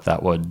what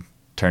that would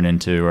turn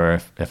into,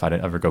 or if I'd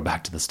ever go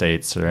back to the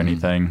States or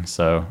anything.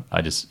 So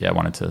I just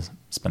wanted to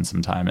spend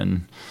some time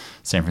in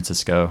San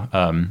Francisco.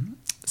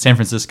 San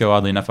Francisco,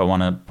 oddly enough, I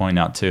want to point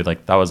out too,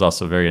 like that was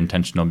also very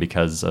intentional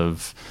because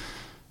of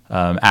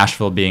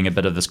Asheville being a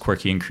bit of this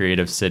quirky and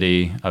creative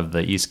city of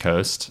the East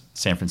Coast.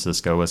 San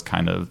Francisco was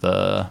kind of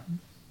the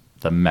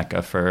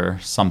mecca for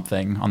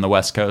something on the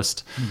West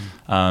Coast.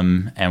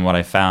 And what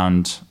I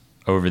found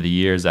over the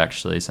years,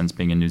 actually, since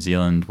being in New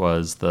Zealand,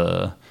 was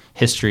the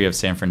history of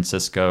San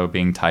Francisco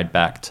being tied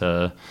back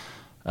to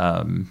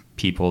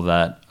people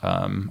that,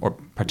 or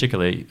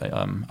particularly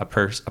a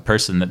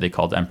person that they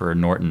called Emperor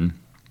Norton,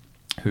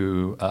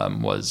 who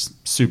was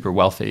super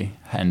wealthy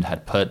and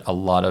had put a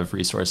lot of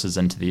resources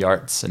into the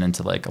arts and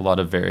into like a lot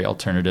of very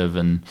alternative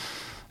and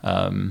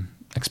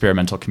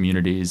experimental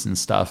communities and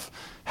stuff,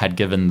 had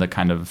given the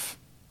kind of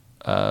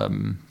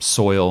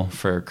soil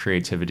for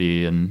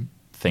creativity and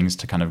things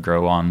to kind of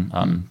grow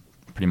on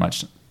pretty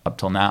much up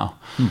till now.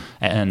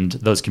 And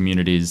those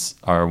communities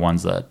are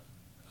ones that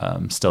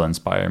still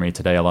inspire me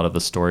today. A lot of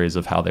the stories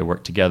of how they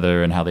worked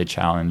together and how they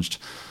challenged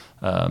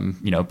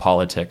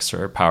politics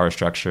or power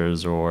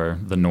structures or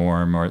the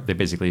norm, or they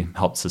basically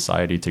helped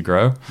society to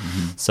grow.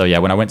 So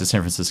when I went to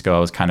San Francisco, I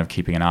was kind of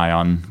keeping an eye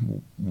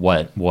on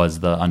what was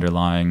the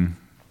underlying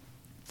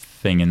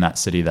thing in that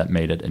city that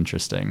made it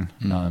interesting.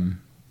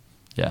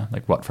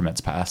 Like what from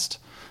its past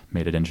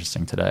made it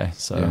interesting today.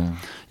 So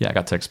I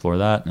got to explore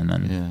that, and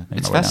then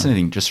it's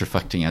fascinating just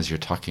reflecting as you're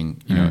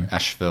talking,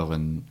 Asheville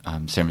and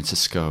San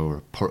Francisco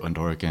or Portland,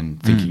 Oregon,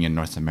 thinking in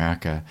North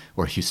America,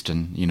 or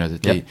Houston,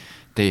 that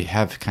they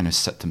have kind of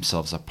set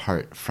themselves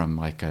apart from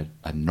like a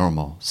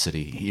normal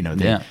city.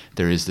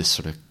 There is this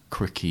sort of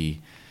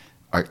quirky,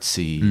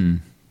 artsy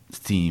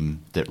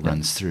theme that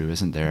runs through,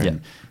 isn't there?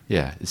 And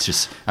it's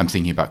just, I'm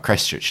thinking about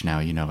Christchurch now,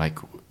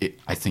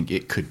 I think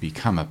it could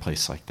become a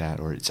place like that,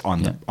 or it's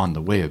on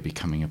the way of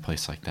becoming a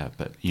place like that.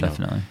 But,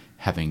 definitely.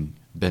 Having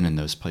been in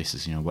those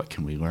places, what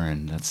can we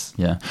learn? That's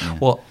and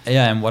what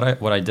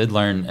I did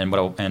learn, and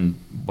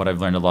what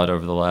I've learned a lot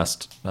over the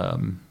last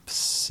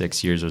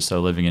 6 years or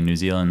so living in New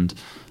Zealand,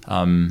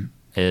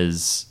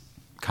 is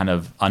kind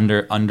of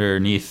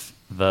underneath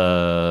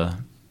the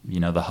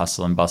the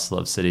hustle and bustle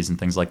of cities and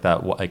things like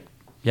that.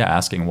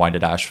 Asking why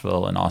did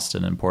Asheville and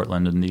Austin and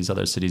Portland and these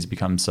other cities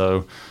become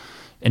so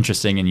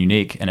interesting and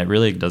unique? And it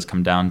really does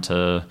come down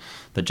to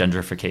the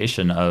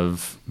gentrification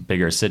of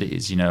bigger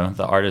cities.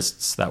 The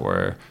artists that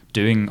were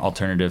doing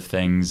alternative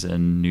things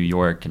in New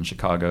York and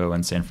Chicago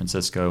and San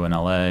Francisco and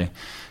LA,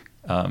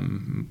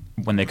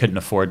 when they couldn't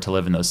afford to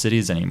live in those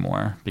cities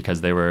anymore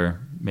because they were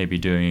maybe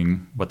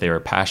doing what they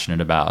were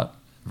passionate about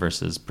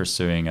versus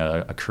pursuing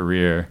a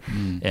career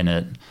in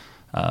it,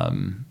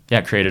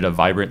 created a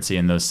vibrancy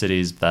in those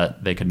cities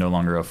that they could no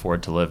longer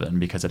afford to live in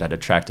because it had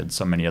attracted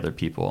so many other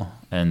people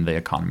and the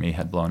economy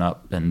had blown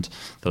up, and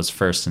those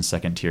first and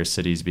second tier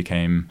cities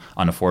became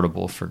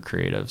unaffordable for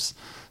creatives.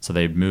 So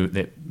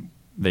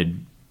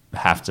they'd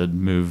have to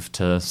move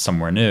to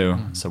somewhere new.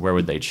 So where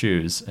would they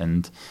choose?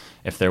 And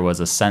if there was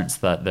a sense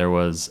that there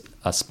was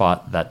a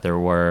spot that there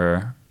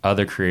were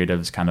other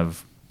creatives kind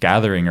of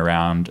gathering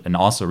around and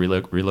also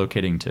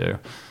relocating to,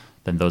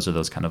 then those are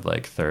those kind of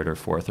like third or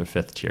fourth or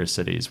fifth tier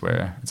cities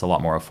where it's a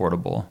lot more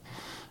affordable.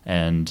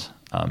 And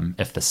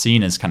if the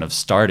scene is kind of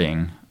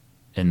starting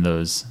in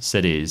those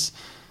cities,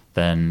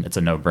 then it's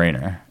a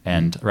no-brainer.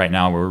 And right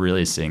now we're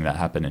really seeing that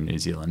happen in New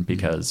Zealand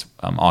because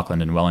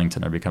Auckland and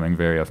Wellington are becoming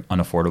very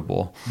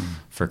unaffordable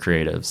for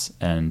creatives.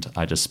 And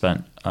I just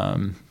spent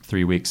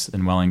 3 weeks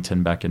in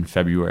Wellington back in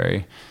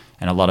February,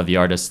 and a lot of the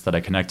artists that I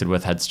connected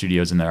with had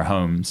studios in their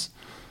homes,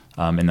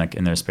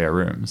 in their spare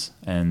rooms.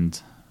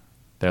 And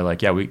they're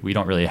like, we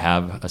don't really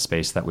have a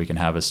space that we can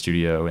have a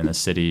studio in the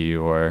city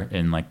or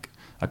in like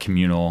a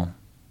communal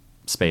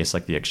space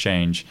like the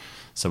Exchange.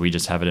 So we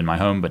just have it in my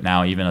home. But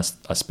now even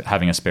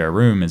having a spare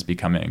room is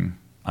becoming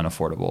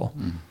unaffordable.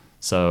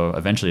 So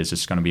eventually it's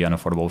just going to be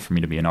unaffordable for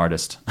me to be an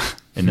artist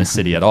in this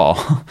city at all.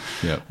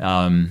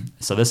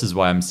 So this is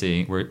why I'm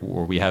seeing,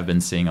 we have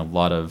been seeing a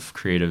lot of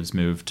creatives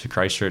move to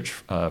Christchurch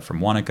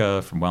from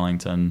Wanaka, from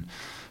Wellington,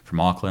 from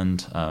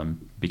Auckland,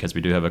 because we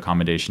do have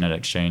accommodation at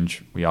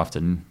Exchange. We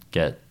often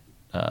get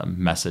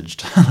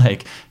messaged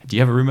like, do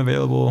you have a room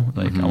available?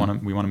 Like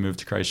we want to move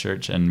to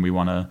Christchurch and we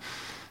want to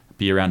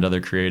be around other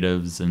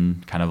creatives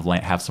and kind of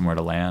have somewhere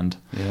to land.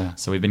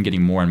 So we've been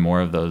getting more and more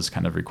of those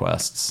kind of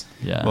requests.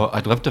 Well,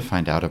 I'd love to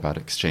find out about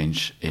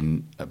Exchange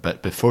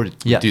but before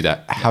we do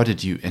that, how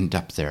did you end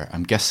up there?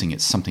 I'm guessing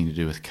it's something to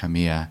do with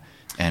Kamiya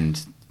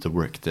and the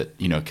work that,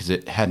 because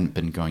it hadn't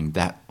been going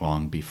that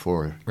long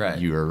before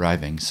you were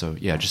arriving. So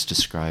yeah, just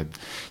describe.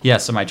 Yeah.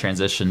 So my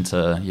transition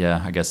to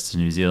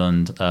New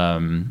Zealand,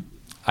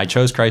 I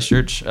chose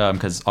Christchurch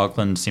because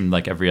Auckland seemed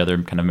like every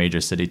other kind of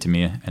major city to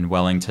me, and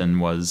Wellington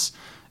was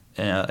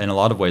in a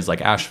lot of ways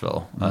like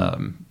Asheville.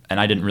 And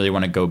I didn't really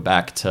want to go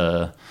back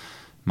to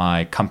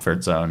my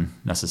comfort zone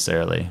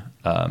necessarily.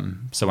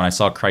 So when I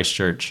saw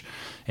Christchurch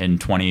in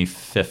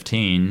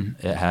 2015,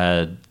 it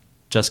had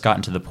just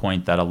gotten to the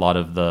point that a lot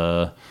of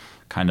the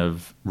kind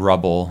of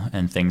rubble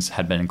and things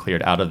had been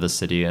cleared out of the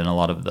city, and a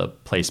lot of the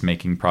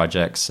placemaking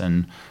projects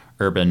and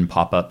urban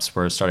pop-ups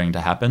were starting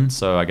to happen.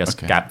 So I guess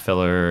Gap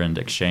Filler and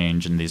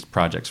Exchange and these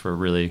projects were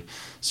really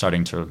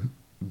starting to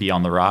be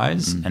on the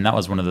rise. And that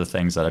was one of the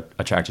things that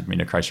attracted me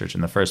to Christchurch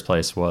in the first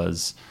place,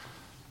 was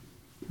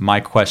my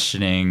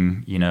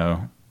questioning,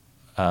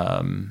 all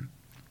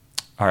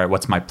right,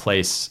 what's my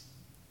place,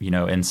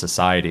 in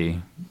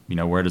society?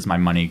 Where does my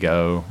money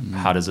go?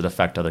 How does it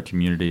affect other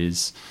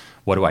communities?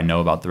 What do I know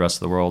about the rest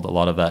of the world? A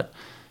lot of that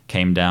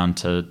came down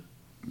to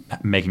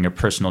making a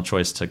personal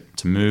choice to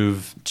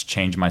move, to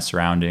change my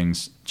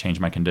surroundings, change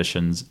my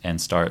conditions, and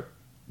start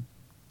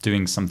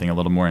doing something a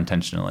little more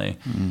intentionally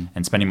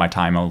and spending my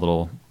time a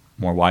little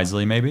more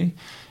wisely maybe.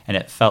 And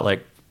it felt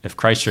like if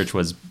Christchurch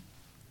was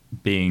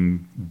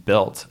being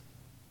built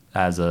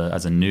as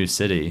a new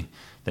city,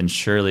 then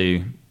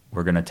surely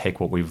we're going to take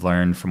what we've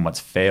learned from what's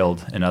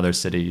failed in other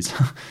cities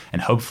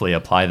and hopefully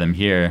apply them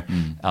here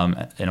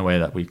in a way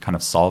that we kind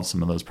of solve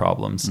some of those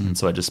problems. And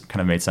so it just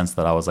kind of made sense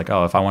that I was like,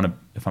 oh, if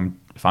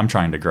I'm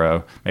trying to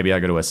grow, maybe I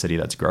go to a city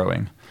that's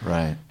growing.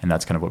 Right. And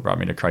that's kind of what brought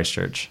me to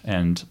Christchurch.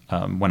 And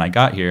when I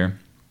got here,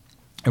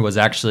 it was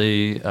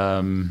actually,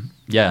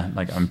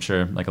 like I'm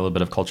sure like a little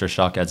bit of culture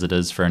shock, as it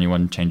is for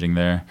anyone changing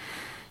their,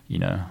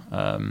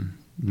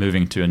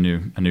 moving to a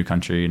new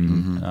country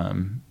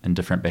and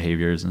different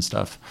behaviors and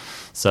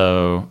stuff.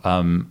 So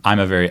I'm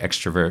a very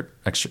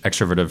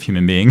extrovertive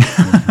human being,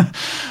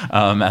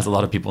 as a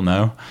lot of people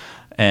know,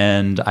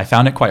 and I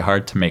found it quite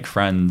hard to make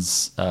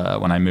friends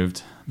when I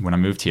moved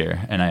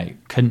here, and I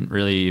couldn't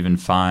really even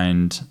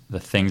find the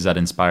things that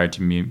inspired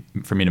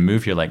for me to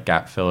move here, like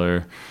Gap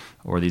Filler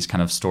or these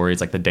kind of stories.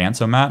 Like the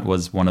Dance-O-Mat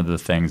was one of the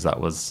things that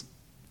was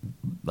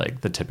like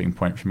the tipping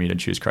point for me to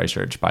choose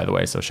Christchurch, by the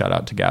way. So shout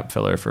out to Gap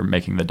Filler for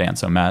making the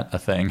Dance-O-Mat a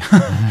thing.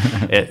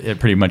 It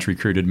pretty much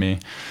recruited me.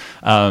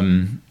 But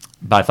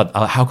I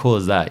thought, how cool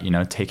is that?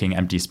 Taking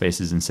empty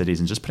spaces in cities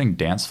and just putting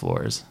dance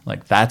floors.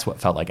 Like that's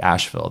what felt like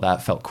Asheville.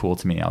 That felt cool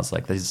to me. I was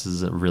like, this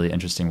is a really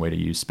interesting way to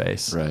use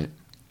space. Right.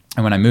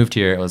 And when I moved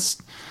here, it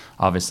was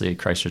obviously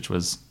Christchurch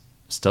was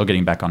still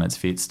getting back on its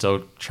feet,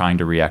 still trying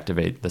to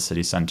reactivate the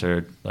city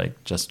center,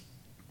 like just,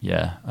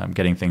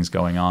 getting things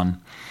going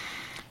on.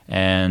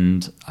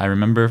 And I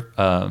remember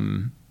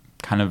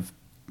kind of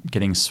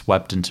getting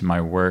swept into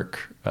my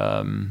work,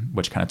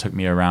 which kind of took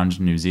me around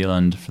New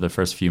Zealand for the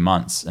first few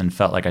months, and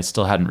felt like I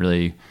still hadn't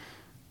really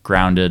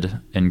grounded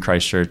in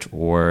Christchurch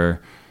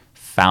or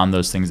found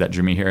those things that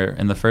drew me here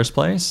in the first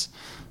place,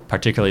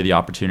 particularly the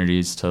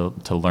opportunities to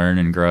learn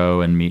and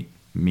grow and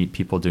meet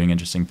people doing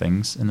interesting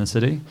things in the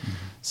city.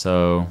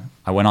 So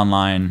I went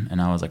online and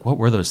I was like, what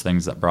were those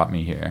things that brought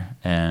me here?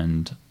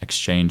 And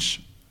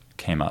Exchange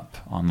came up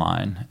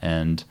online,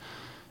 and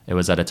it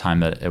was at a time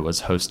that it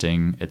was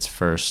hosting its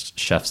first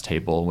chef's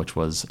table, which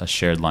was a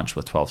shared lunch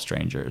with 12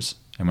 strangers.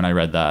 And when I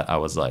read that, I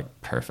was like,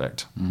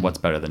 perfect. What's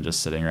better than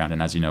just sitting around?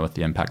 And as you know, with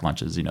the impact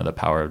lunches, the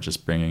power of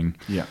just bringing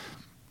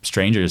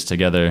strangers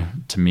together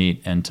to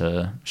meet and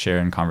to share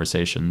in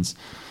conversations.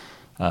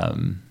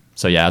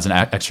 So yeah, as an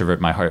extrovert,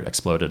 my heart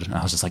exploded, and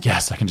I was just like,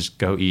 yes, I can just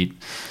go eat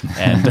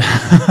and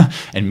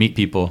and meet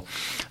people.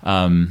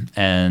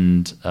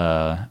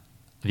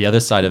 The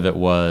other side of it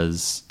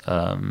was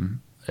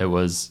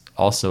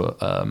also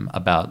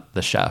about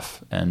the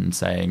chef, and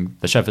saying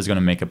the chef is going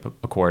to make a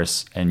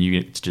course and you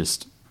get to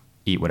just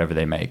eat whatever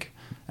they make.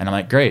 And I'm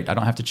like, great, I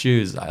don't have to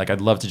choose.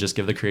 I'd love to just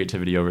give the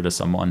creativity over to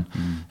someone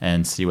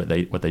and see what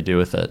they do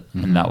with it.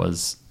 And that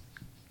was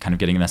kind of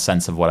getting a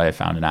sense of what I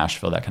found in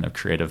Asheville, that kind of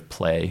creative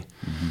play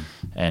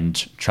and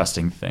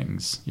trusting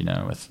things,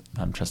 with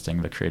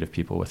trusting the creative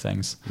people with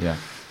things. Yeah.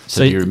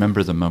 So do you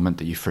remember the moment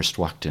that you first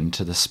walked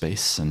into the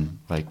space and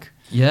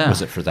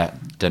was it for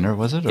that dinner,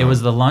 was it? Or? It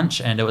was the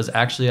lunch, and it was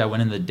actually, I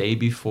went in the day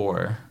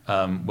before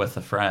with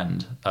a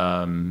friend.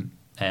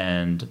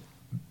 And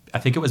I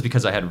think it was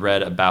because I had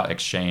read about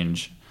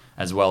Exchange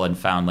as well and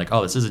found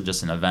this isn't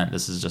just an event.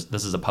 This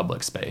is a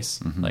public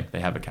space. They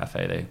have a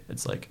cafe.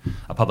 It's like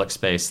a public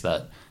space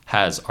that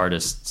has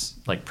artists,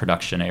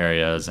 production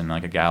areas and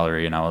a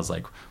gallery. And I was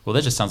like, well,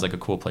 that just sounds like a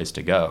cool place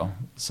to go.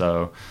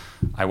 So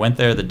I went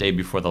there the day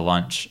before the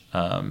lunch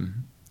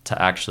to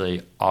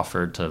actually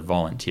offer to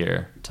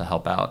volunteer to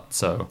help out.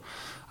 So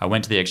I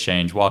went to the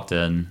Exchange, walked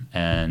in,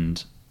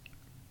 and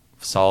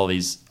saw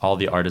all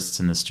the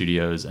artists in the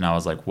studios, and I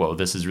was like, whoa,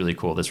 this is really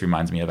cool. This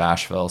reminds me of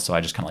Asheville. So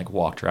I just kind of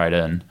walked right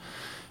in,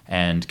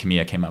 and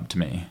Camilla came up to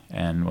me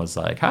and was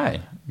like,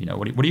 hi,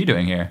 what are you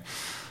doing here?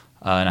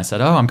 And I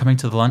said, oh, I'm coming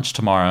to the lunch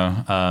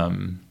tomorrow.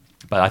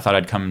 But I thought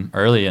I'd come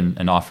early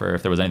and offer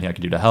if there was anything I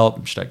could do to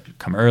help. Should I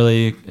come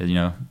early? You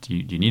know, do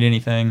you need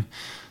anything?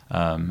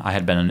 I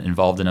had been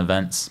involved in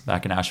events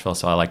back in Asheville,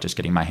 so I like just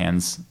getting my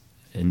hands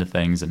into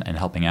things and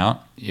helping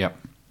out. Yep.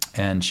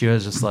 And she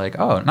was just like,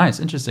 oh, nice,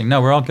 interesting.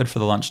 No, we're all good for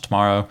the lunch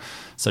tomorrow,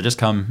 so just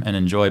come and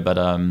enjoy. But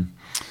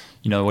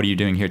you know, what are you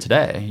doing here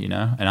today? You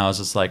know? And I was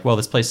just like, well,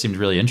 this place seemed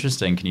really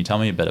interesting. Can you tell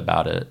me a bit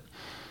about it?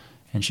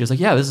 And she was like,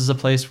 yeah, this is a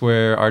place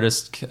where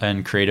artists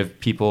and creative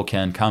people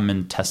can come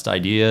and test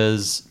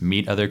ideas,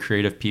 meet other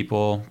creative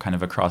people kind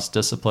of across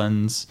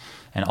disciplines,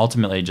 and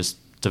ultimately just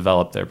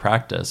develop their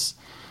practice.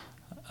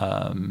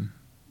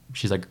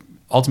 She's like,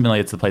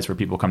 ultimately, it's the place where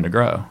people come to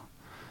grow.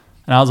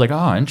 And I was like,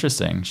 oh,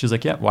 interesting. She was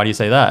like, yeah, why do you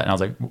say that? And I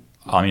was like,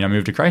 I mean, I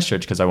moved to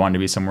Christchurch because I wanted to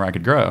be somewhere I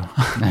could grow.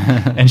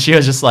 And she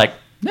was just like,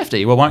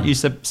 nifty. Well, why don't you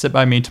sit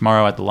by me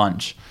tomorrow at the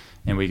lunch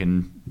and we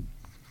can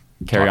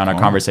carry on our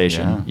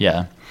conversation.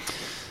 Yeah.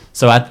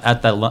 So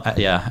at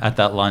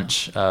that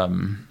lunch,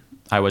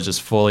 I was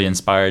just fully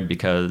inspired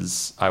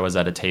because I was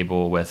at a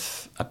table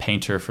with a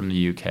painter from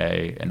the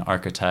UK, an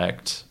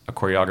architect, a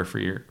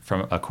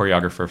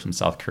choreographer from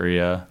South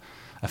Korea,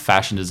 a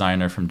fashion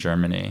designer from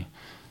Germany.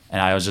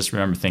 And I was just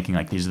remember thinking,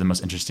 like, these are the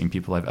most interesting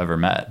people I've ever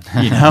met.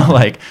 You know,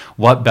 like,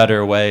 what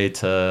better way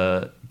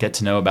to get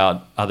to know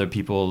about other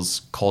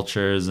people's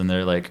cultures and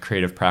their, like,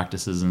 creative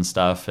practices and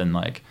stuff, and,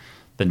 like,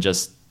 than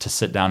just to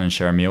sit down and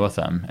share a meal with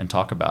them and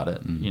talk about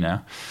it, you know?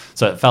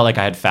 So it felt like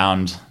I had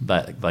found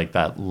that, like,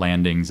 that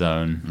landing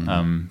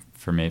zone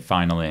for me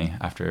finally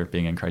after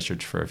being in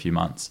Christchurch for a few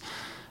months.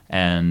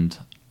 And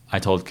I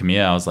told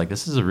Camilla, I was like,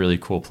 this is a really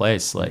cool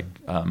place. Like,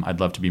 I'd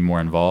love to be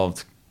more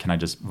involved. Can I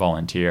just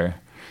volunteer?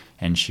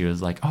 And she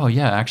was like, oh,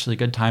 yeah, actually,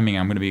 good timing.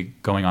 I'm going to be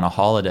going on a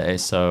holiday.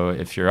 So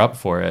if you're up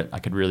for it, I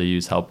could really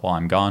use help while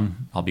I'm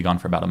gone. I'll be gone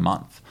for about a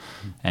month.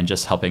 And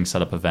just helping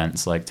set up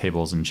events like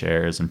tables and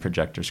chairs and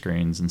projector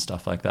screens and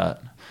stuff like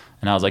that.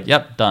 And I was like,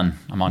 yep, done.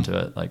 I'm onto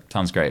it. Like,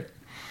 sounds great.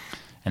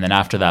 And then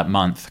after that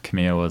month,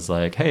 Camille was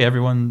like, hey,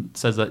 everyone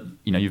says that,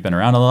 you know, you've been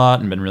around a lot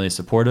and been really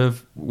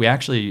supportive. We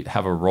actually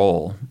have a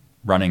role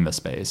running the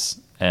space.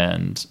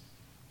 And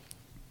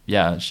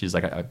yeah, she's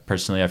like,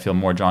 I feel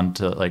more drawn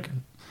to, like,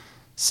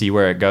 see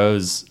where it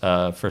goes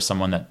for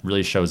someone that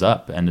really shows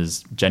up and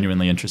is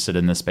genuinely interested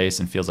in this space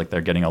and feels like they're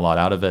getting a lot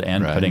out of it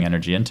and putting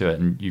energy into it.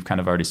 And you've kind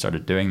of already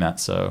started doing that.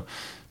 So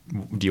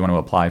do you want to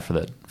apply for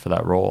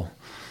that role?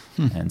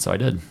 And so I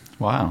did.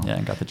 Wow. Yeah,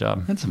 and got the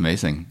job. That's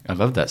amazing. I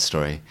love that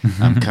story.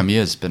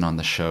 Camilla's been on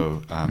the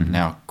show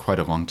now quite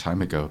a long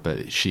time ago,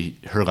 but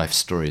her life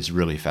story is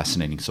really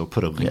fascinating. So I'll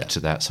put a link to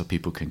that so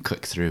people can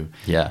click through.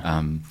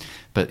 Yeah.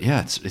 But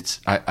yeah,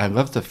 I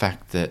love the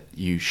fact that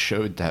you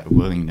showed that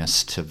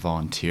willingness to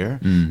volunteer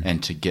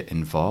and to get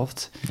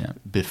involved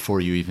before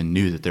you even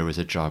knew that there was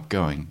a job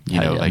going.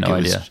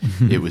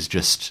 It was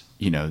just,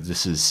 you know,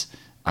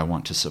 I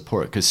want to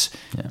support, because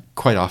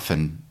quite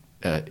often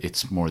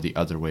it's more the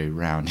other way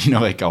around. You know,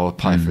 like, I'll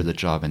apply for the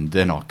job and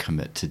then I'll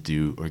commit to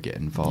do or get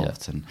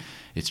involved. And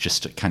it's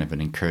just kind of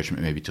an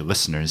encouragement maybe to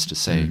listeners to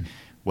say,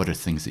 what are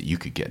things that you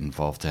could get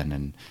involved in?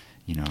 And,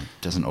 you know,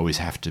 it doesn't always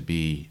have to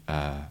be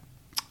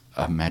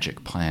a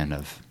magic plan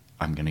of,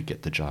 I'm going to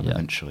get the job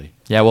eventually.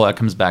 Yeah, well, it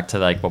comes back to,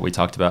 like, what we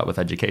talked about with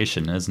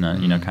education, isn't it?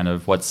 You know, kind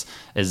of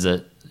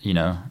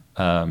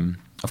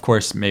of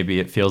course, maybe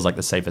it feels like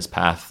the safest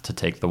path to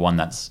take the one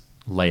that's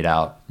laid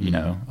out, you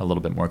know, a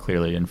little bit more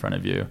clearly in front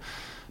of you.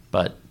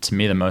 But to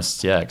me, the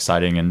most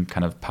exciting and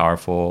kind of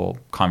powerful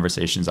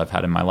conversations I've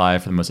had in my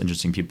life, the most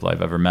interesting people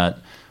I've ever met,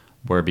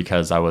 were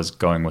because I was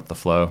going with the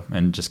flow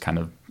and just kind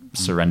of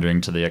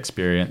surrendering to the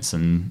experience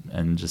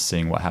and just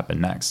seeing what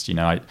happened next. You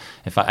know,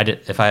 if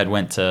I had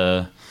went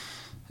to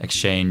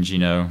exchange, you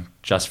know,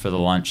 just for the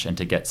lunch and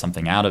to get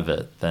something out of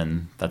it,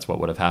 then that's what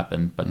would have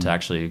happened. But to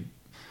actually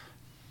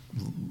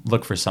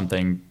look for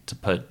something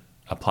to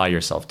apply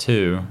yourself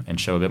to and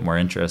show a bit more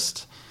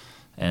interest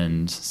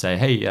and say,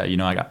 hey, yeah, you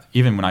know,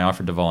 even when I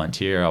offered to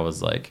volunteer, I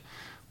was like,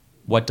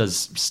 what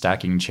does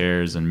stacking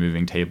chairs and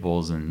moving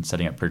tables and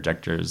setting up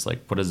projectors,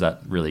 like, what does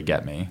that really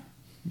get me?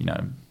 You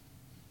know,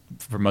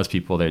 for most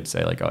people, they'd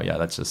say, like, oh yeah,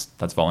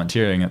 that's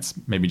volunteering. It's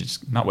maybe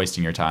just not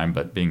wasting your time,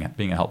 but being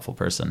a helpful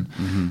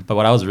person. But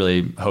what I was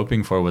really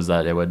hoping for was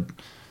that it would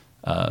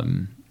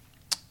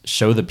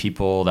show the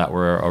people that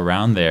were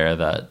around there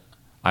that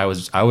I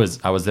was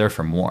there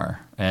for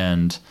more,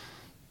 and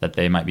that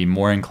they might be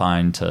more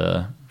inclined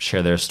to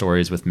share their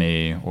stories with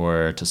me,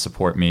 or to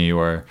support me,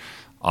 or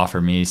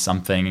offer me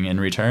something in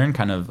return,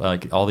 kind of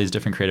like all these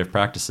different creative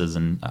practices.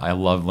 And I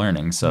love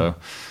learning. So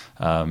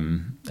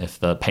if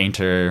the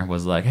painter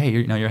was like, hey,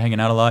 you're hanging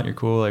out a lot, you're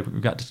cool, like,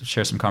 we've got to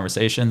share some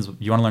conversations,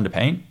 you want to learn to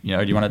paint, you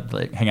know, do you want to,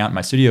 like, hang out in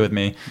my studio with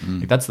me?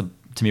 Like, that's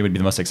to me would be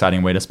the most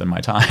exciting way to spend my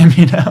time,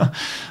 you know?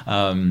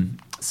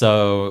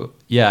 So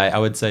yeah, I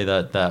would say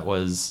that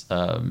was,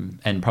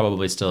 and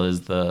probably still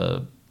is,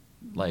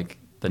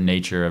 the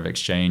nature of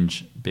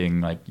exchange, being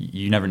like,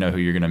 you never know who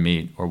you're going to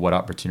meet or what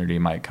opportunity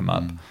might come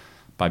up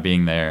by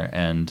being there.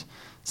 And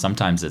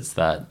sometimes it's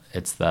that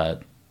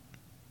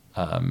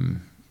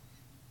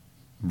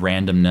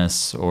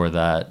randomness or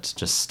that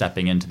just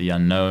stepping into the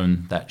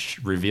unknown that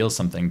reveals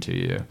something to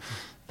you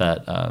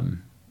that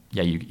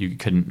you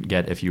couldn't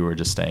get if you were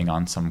just staying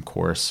on some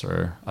course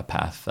or a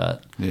path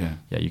that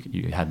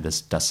you had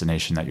this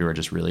destination that you were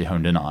just really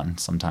honed in on.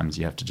 Sometimes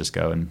you have to just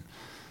go and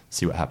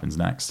see what happens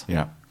next.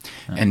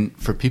 And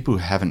for people who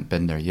haven't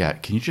been there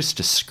yet, can you just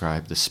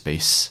describe the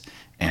space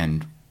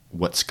and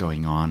what's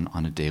going on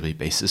a daily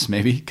basis,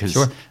 maybe? Because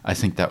I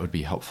think that would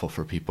be helpful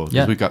for people.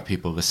 Because we've got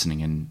people listening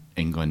in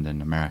England and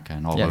America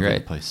and all over the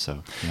place.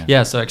 So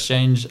so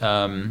Exchange,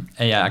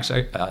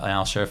 actually,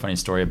 I'll share a funny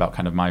story about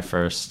kind of my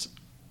first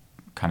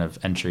kind of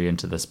entry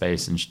into the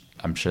space, and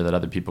I'm sure that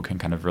other people can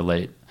kind of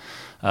relate.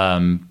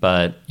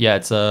 But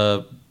it's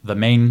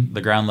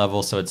the ground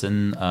level, so it's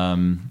in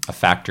a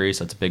factory,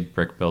 so it's a big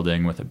brick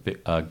building with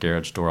a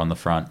garage door on the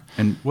front.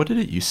 And what did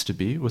it used to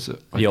be? Was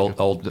it like the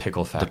old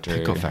pickle factory? The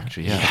pickle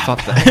factory, I thought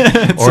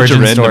that.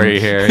 Origin story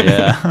here,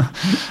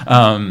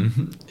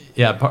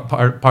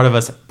 part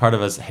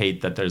of us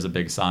hate that there's a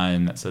big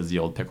sign that says the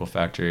old pickle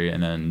factory,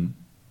 and then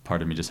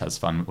part of me just has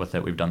fun with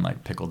it. We've done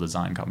like pickle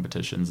design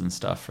competitions and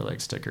stuff for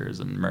like stickers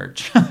and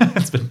merch.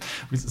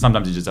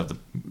 Sometimes you just have to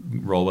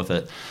roll with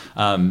it.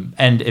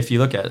 And if you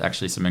look at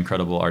actually some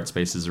incredible art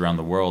spaces around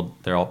the world,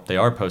 they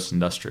are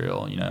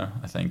post-industrial.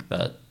 I think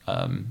that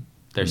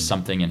there's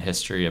something in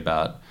history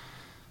about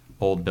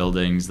old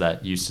buildings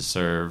that used to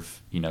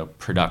serve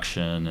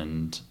production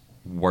and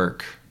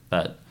work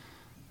that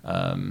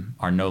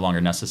are no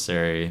longer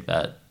necessary,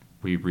 that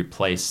we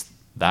replace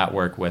that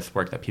work with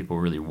work that people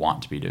really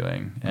want to be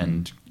doing,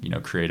 and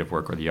creative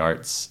work or the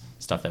arts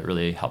stuff that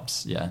really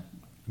helps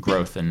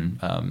growth and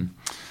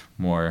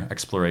more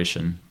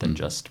exploration than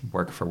just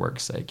work for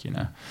work's sake.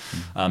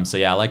 I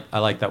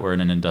like that we're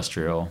in an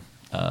industrial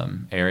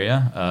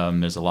area.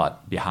 There's a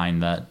lot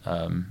behind that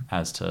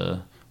as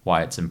to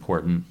why it's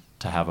important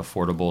to have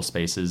affordable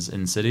spaces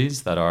in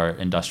cities that are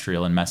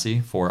industrial and messy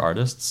for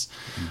artists.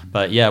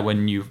 But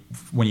when you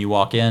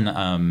walk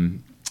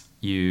in,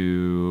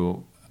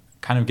 you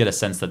kind of get a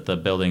sense that the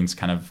building's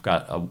kind of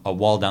got a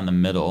wall down the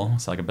middle.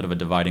 It's like a bit of a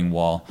dividing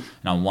wall.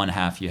 And on one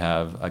half you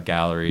have a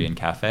gallery and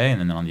cafe,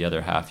 and then on the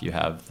other half you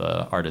have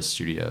the artist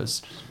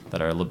studios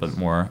that are a little bit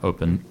more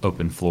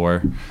open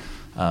floor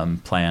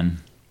plan.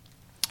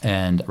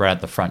 And right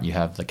at the front you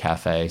have the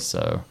cafe.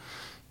 So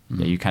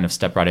you kind of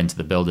step right into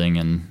the building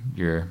and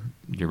you're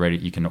ready.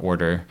 You can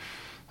order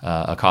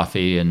a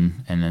coffee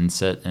and then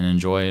sit and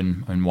enjoy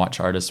and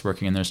watch artists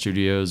working in their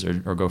studios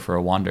or go for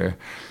a wander.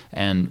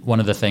 And one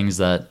of the things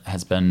that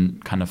has been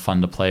kind of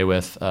fun to play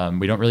with,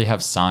 we don't really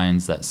have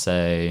signs that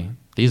say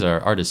these are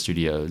artist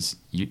studios,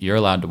 you're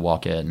allowed to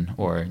walk in,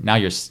 or now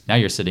you're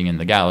sitting in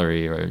the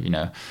gallery, or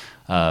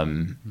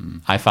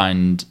I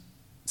find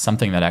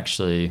something that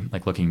actually,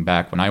 like looking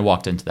back, when I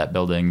walked into that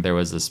building, there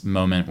was this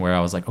moment where I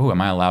was like, oh,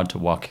 am I allowed to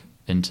walk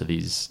into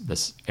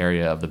this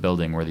area of the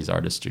building where these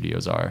artist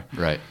studios are?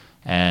 Right.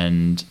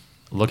 And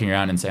looking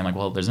around and saying like,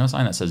 well, there's no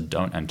sign that says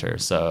don't enter,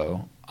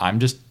 so I'm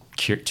just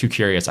too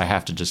curious, I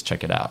have to just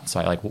check it out. So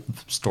I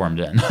stormed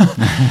in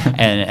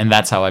and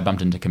that's how I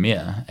bumped into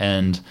Camilla.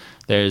 And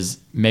there's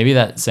maybe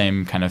that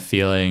same kind of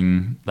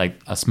feeling, like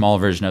a small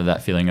version of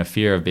that feeling of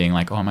fear of being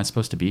like, oh, am I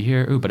supposed to be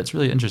here? Ooh, but it's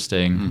really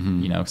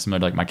interesting. Similar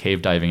to like my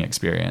cave diving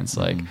experience.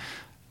 Like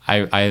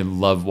I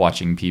love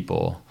watching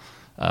people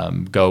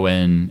go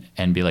in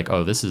and be like,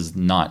 oh, this is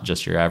not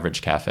just your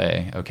average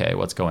cafe. Okay,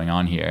 what's going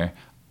on here?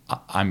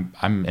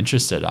 I'm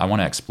interested. I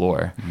want to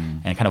explore,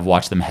 and kind of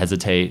watch them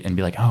hesitate and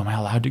be like, oh, am I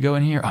allowed to go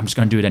in here? I'm just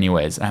going to do it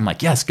anyways. And I'm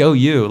like, yes, go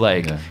you.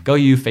 Go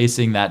you,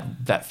 facing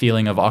that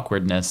feeling of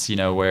awkwardness,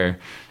 where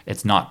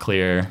it's not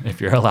clear if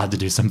you're allowed to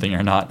do something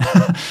or not.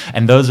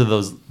 And those are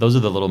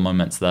the little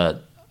moments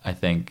that I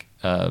think,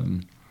 are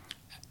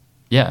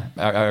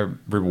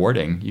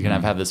rewarding. You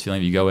can have this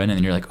feeling, you go in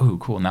and you're like, oh,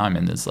 cool. Now I'm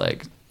in this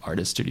like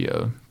artist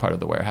studio part of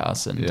the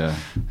warehouse, and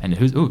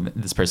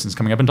this person's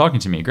coming up and talking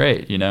to me,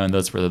 great, and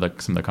that's where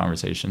some of the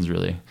conversations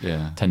really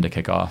tend to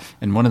kick off.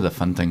 And one of the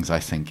fun things I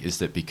think is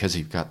that because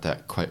you've got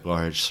that quite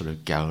large sort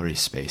of gallery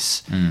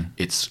space,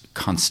 it's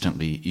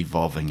constantly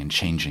evolving and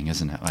changing,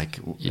 isn't it? Like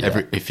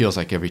it feels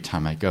like every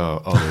time I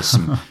go,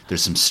 oh,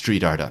 there's some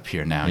street art up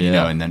here now,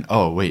 and then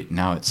oh wait,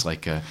 now it's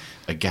like a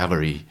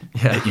gallery,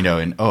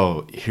 and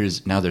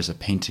there's a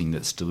painting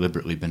that's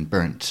deliberately been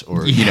burnt,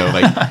 or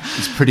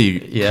it's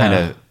pretty kind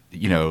of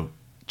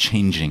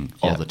changing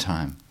all the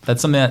time.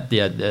 That's something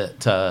that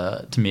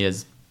to me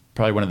is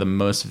probably one of the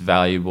most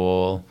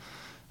valuable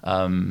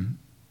kind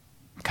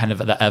of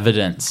the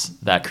evidence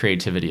that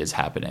creativity is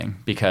happening,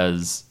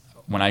 because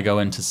when I go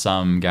into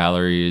some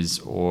galleries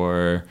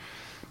or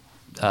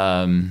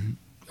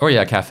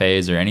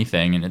cafes or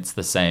anything, and it's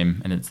the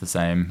same and it's the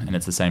same and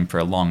it's the same for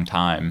a long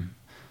time,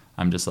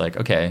 I'm just like,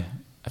 okay,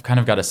 I've kind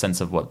of got a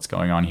sense of what's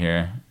going on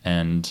here,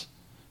 and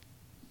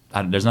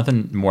there's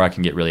nothing more I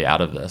can get really out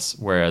of this.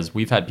 Whereas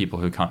we've had people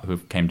who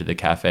came to the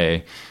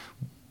cafe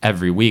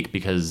every week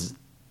because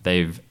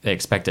they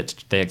expect it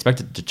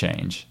to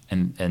change,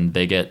 and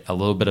they get a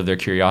little bit of their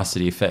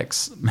curiosity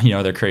fix,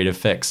 their creative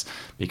fix,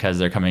 because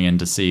they're coming in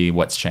to see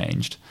what's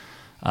changed.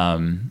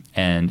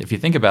 And if you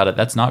think about it,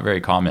 that's not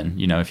very common.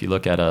 You know, if you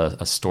look at a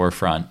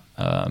storefront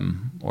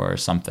or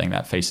something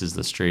that faces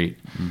the street,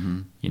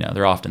 you know,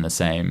 they're often the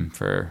same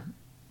for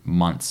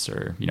months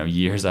or, you know,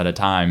 years at a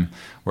time.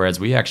 Whereas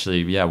we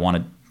actually,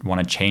 want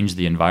to change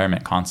the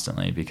environment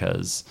constantly,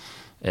 because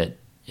it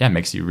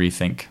makes you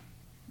rethink,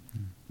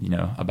 you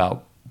know,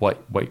 about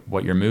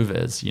what your move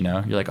is. You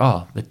know, you're like,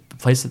 oh, the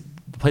place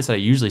that I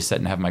usually sit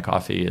and have my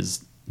coffee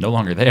is no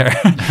longer there.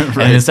 Right.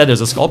 And instead there's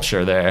a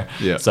sculpture there.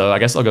 Yeah. So I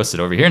guess I'll go sit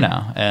over here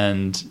now.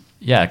 And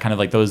kind of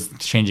like those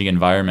changing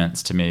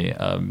environments to me,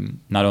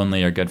 not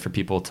only are good for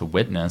people to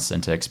witness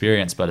and to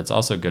experience, but it's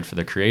also good for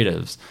the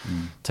creatives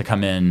to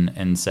come in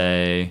and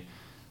say,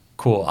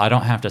 cool, I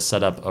don't have to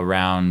set up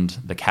around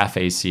the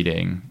cafe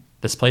seating.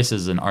 This place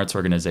is an arts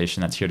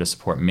organization that's here to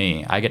support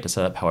me. I get to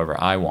set up however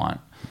I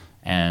want.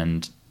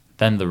 And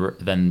then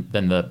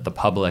the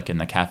public and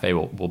the cafe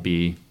will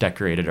be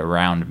decorated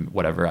around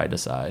whatever I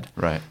decide.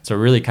 Right. So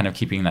really kind of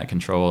keeping that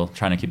control,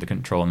 trying to keep the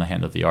control in the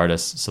hand of the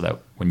artist, so that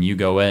when you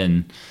go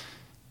in,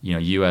 you know,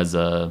 you as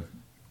a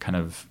kind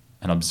of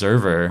an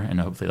observer and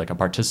hopefully like a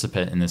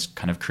participant in this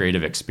kind of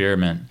creative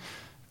experiment,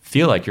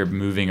 feel like you're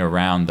moving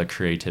around the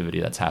creativity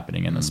that's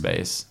happening in the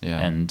space. Yeah.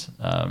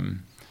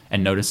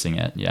 And noticing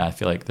it. Yeah, I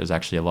feel like there's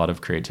actually a lot of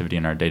creativity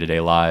in our day-to-day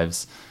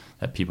lives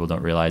that people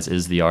don't realize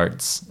is the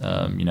arts,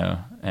 you know,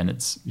 and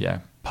it's,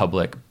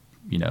 public,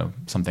 you know,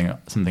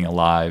 something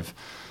alive,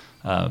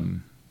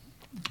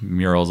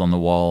 murals on the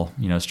wall,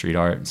 you know, street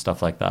art and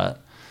stuff like that.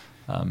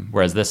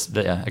 Whereas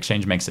the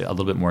exchange makes it a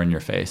little bit more in your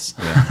face.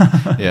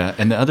 Yeah. Yeah.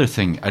 And the other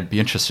thing, I'd be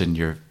interested in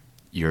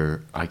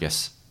your, I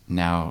guess,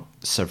 now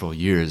several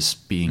years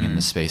being in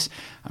the space.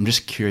 I'm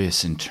just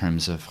curious in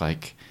terms of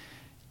like,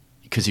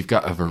 because you've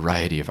got a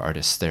variety of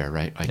artists there,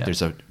 right? Like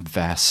there's a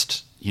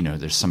vast, you know,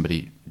 there's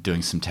somebody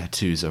doing some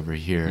tattoos over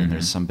here, and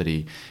there's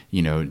somebody,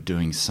 you know,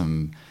 doing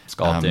some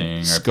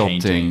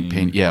sculpting,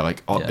 paint. Yeah,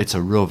 like it's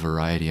a real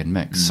variety and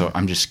mix. So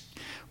I'm just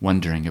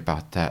wondering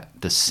about that,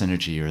 the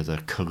synergy or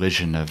the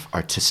collision of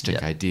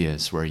artistic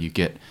ideas, where you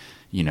get,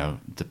 you know,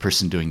 the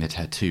person doing the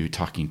tattoo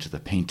talking to the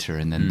painter,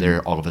 and then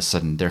they're all of a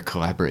sudden they're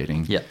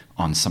collaborating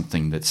on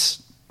something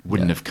that's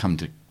wouldn't have come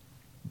to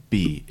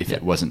be if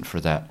it wasn't for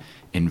that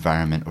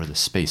environment or the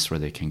space where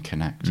they can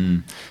connect.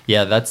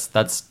 Yeah,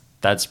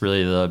 that's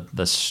really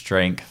the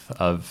strength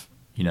of,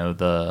 you know,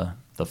 the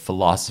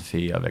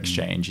philosophy of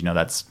exchange. You know,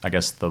 that's, I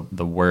guess,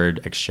 the word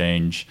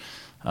exchange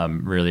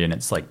really in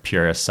its like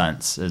purest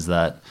sense, is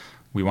that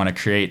we want to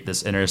create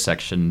this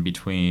intersection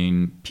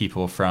between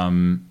people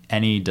from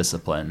any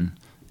discipline,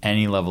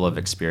 any level of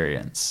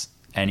experience,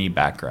 any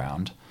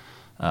background,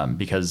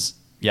 because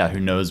who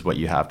knows what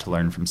you have to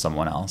learn from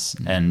someone else,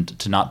 and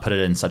to not put it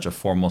in such a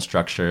formal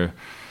structure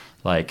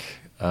like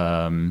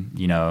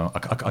you know,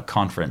 a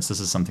conference.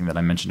 This is something that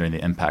I mentioned during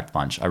the Impact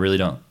Lunch. I really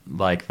don't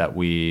like that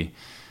we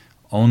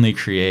only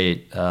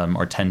create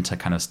or tend to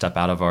kind of step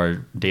out of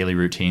our daily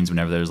routines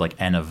whenever there's like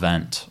an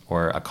event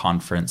or a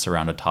conference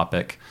around a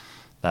topic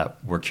that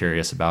we're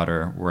curious about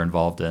or we're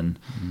involved in.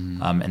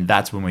 And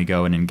that's when we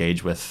go and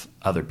engage with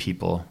other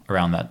people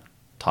around that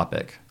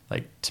topic.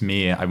 Like, to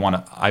me, I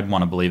want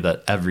to believe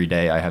that every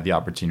day I have the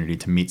opportunity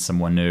to meet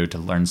someone new, to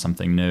learn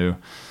something new,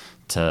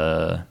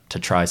 to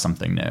try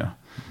something new.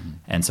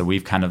 And so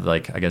we've kind of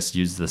like, I guess,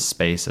 used this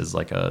space as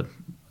like a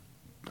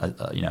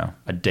you know,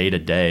 a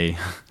day-to-day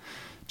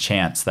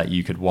chance that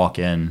you could walk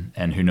in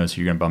and who knows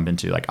who you're going to bump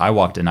into. Like, I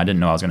walked in, I didn't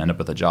know I was going to end up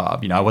with a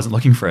job. You know, I wasn't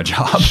looking for a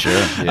job. Sure.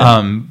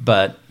 Yeah.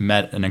 But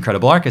met an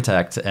incredible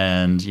architect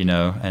and, you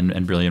know,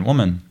 and brilliant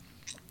woman.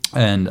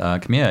 And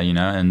Camilla, you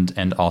know,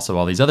 and also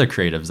all these other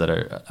creatives that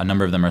are, a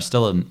number of them are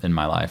still in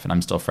my life and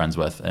I'm still friends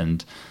with.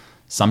 And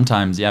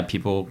sometimes,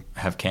 people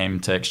have came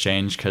to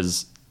exchange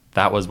because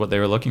that was what they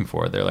were looking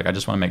for. They're like, I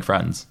just want to make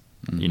friends.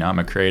 You know, I'm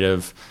a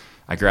creative.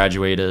 I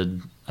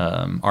graduated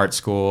art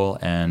school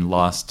and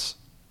lost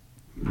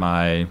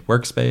my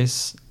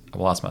workspace. I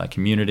lost my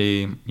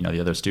community, you know, the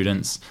other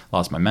students,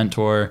 lost my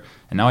mentor,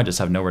 and now I just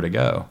have nowhere to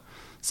go.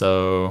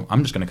 So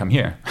I'm just going to come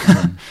here.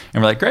 And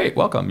we're like, great,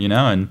 welcome, you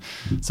know. And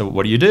so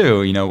what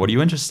do? You know, what are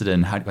you interested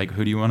in?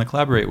 Who do you want to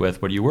collaborate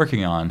with? What are you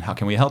working on? How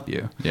can we help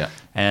you? Yeah.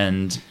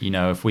 And, you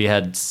know, if we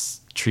had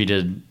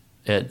treated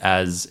it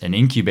as an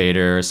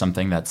incubator or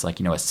something that's like,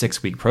 you know, a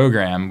 6-week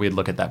program, we'd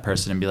look at that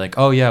person and be like,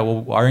 oh yeah,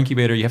 well, our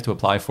incubator, you have to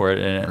apply for it.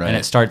 And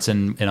it starts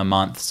in a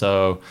month.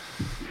 So,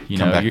 you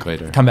know,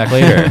 come back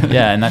later.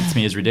 Yeah. And that to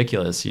me is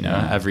ridiculous. You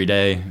know, every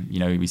day, you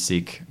know, we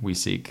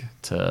seek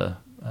to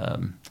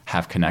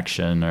have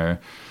connection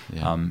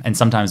and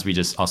sometimes we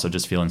just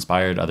feel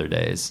inspired other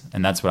days.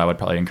 And that's what I would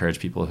probably encourage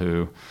people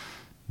who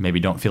maybe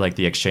don't feel like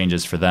the exchange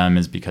is for them,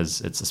 is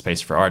because it's a space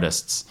for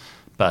artists.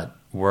 But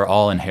we're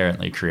all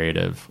inherently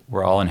creative.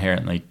 We're all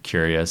inherently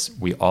curious.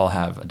 We all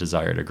have a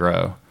desire to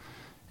grow.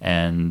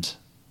 And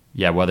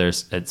whether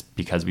it's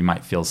because we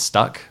might feel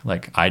stuck,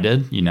 like I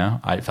did, you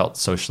know, I felt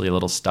socially a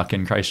little stuck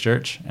in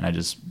Christchurch, and I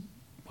just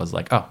was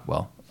like, oh,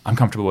 well, I'm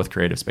comfortable with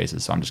creative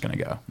spaces, so I'm just going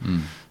to go.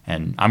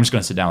 And I'm just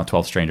going to sit down with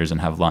 12 strangers and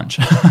have lunch.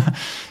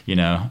 You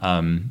know,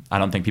 I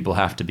don't think people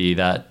have to be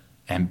that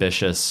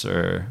ambitious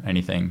or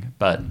anything,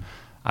 but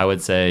I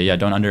would say,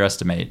 don't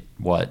underestimate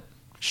what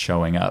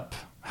showing up,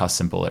 how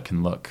simple it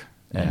can look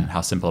and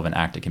how simple of an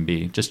act it can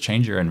be. Just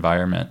change your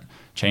environment,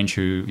 change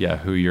who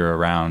you're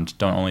around.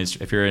 Don't only,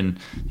 if you're in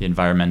the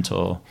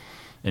environmental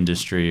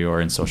industry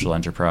or in social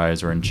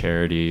enterprise or in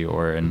charity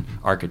or in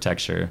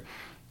architecture,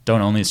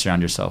 don't only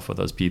surround yourself with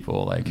those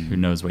people. Like, who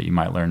knows what you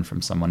might learn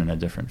from someone in a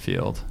different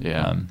field.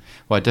 Well,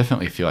 I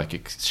definitely feel like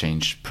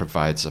Exchange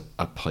provides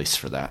a place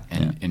for that.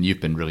 And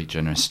you've been really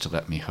generous to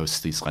let me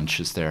host these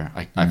lunches there.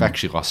 I've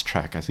actually lost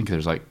track. I think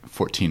there's like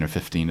 14 or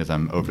 15 of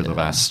them over the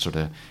last sort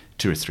of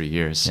 2 or 3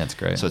 years. That's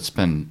great. So it's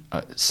been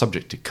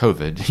subject to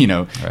COVID,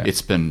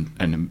 It's been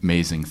an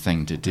amazing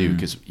thing to do,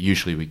 because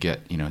usually we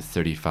get,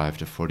 35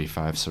 to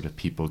 45 sort of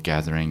people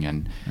gathering,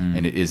 and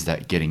it is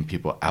that getting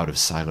people out of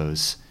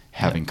silos,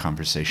 having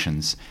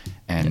conversations.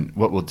 And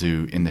what we'll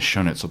do in the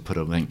show notes, we'll put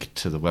a link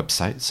to the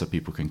website so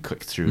people can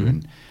click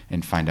through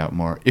and find out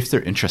more. If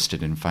they're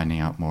interested in finding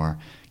out more,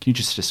 can you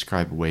just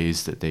describe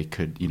ways that they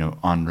could,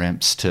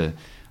 on-ramps to,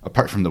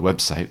 apart from the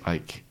website,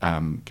 like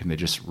can they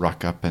just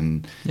rock up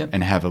and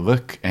have a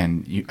look?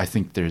 And I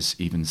think there's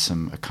even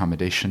some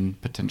accommodation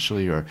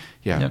potentially, or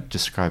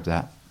describe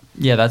that.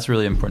 Yeah, that's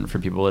really important for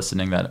people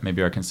listening that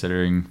maybe are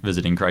considering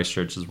visiting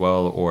Christchurch as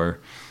well,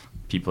 or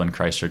people in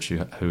Christchurch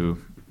who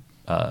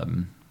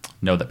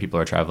know that people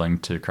are traveling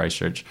to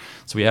Christchurch.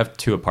 So we have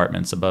 2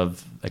 apartments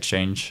above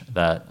Exchange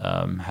that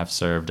have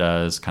served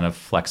as kind of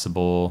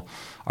flexible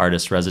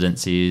artist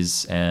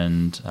residencies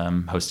and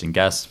hosting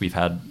guests. We've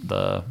had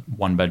the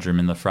 1 bedroom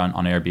in the front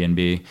on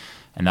Airbnb,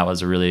 and that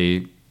was a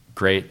really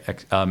great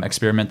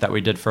experiment that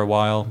we did for a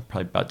while,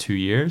 probably about 2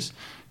 years,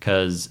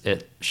 because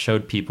it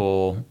showed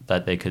people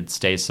that they could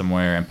stay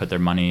somewhere and put their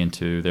money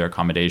into their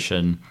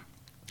accommodation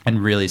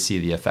and really see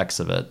the effects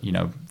of it.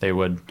 They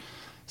would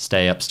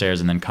stay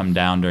upstairs and then come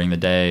down during the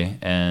day,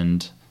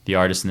 and the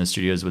artists in the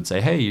studios would say,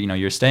 hey,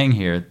 you're staying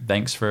here,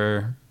 thanks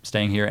for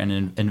staying here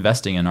and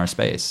investing in our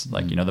space.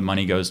 Like, the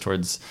money goes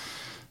towards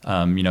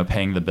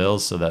paying the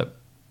bills so that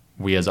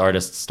we as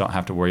artists don't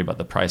have to worry about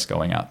the price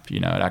going up.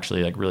 It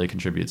actually really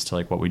contributes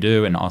to what we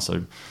do. And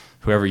also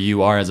whoever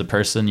you are as a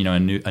person, a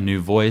new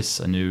voice,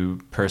 a new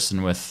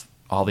person with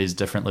all these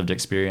different lived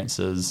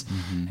experiences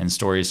and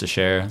stories to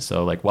share.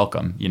 So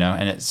welcome,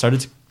 and it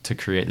started to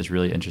create this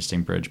really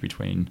interesting bridge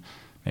between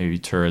maybe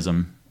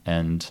tourism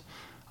and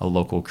a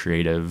local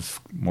creative,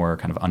 more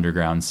kind of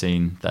underground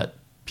scene that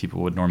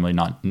people would normally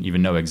not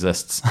even know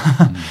exists.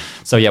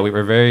 So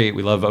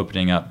we love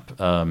opening up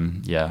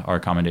our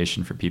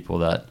accommodation for people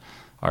that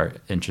are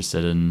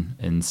interested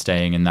in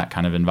staying in that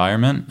kind of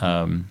environment.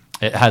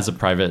 It has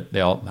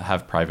they all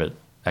have private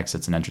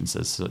exits and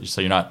entrances,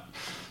 so you're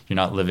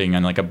not living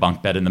on a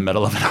bunk bed in the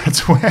middle of an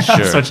arts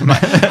warehouse, which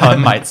how it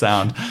might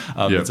sound.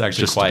 It's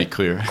actually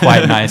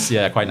quite nice.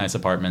 Yeah, quite nice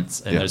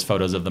apartments, and there's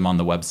photos of them on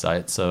the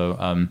website.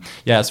 So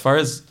as far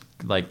as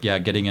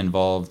getting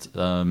involved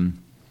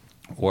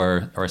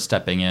or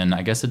stepping in,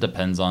 I guess it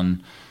depends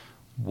on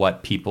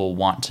what people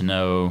want to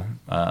know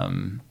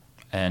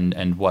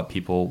and what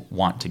people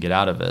want to get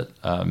out of it.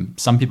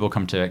 Some people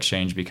come to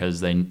Exchange because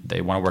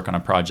they want to work on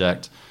a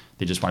project.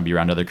 They just want to be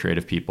around other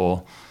creative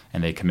people,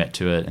 and they commit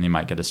to it, and they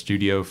might get a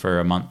studio for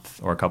a month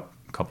or a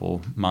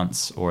couple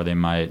months, or they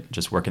might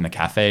just work in the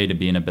cafe to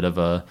be in a bit of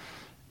a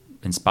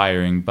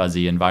inspiring,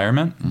 buzzy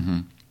environment,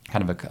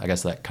 kind of I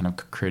guess that kind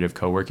of creative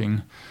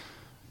co-working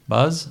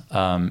buzz.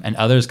 And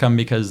others come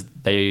because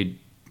they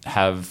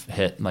have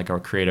hit a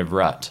creative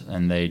rut,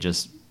 and they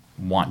just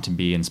want to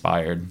be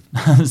inspired,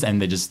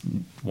 and they just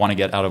want to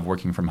get out of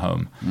working from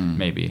home,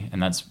 maybe,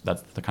 and that's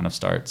the kind of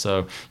start.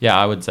 So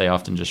I would say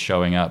often just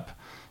showing up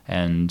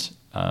and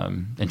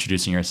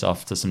introducing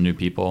yourself to some new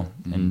people,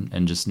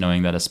 and just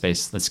knowing that a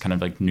space that's kind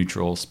of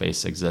neutral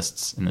space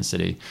exists in the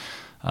city.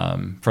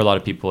 For a lot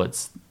of people,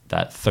 it's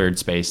that third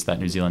space that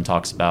New Zealand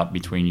talks about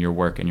between your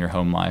work and your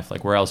home life.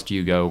 Where else do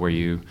you go where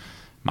you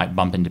might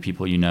bump into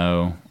people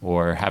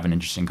or have an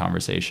interesting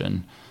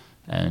conversation?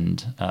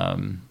 And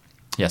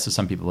so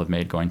some people have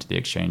made going to the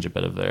Exchange a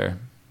bit of their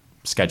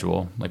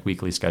schedule,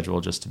 weekly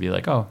schedule, just to be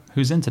oh,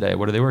 who's in today?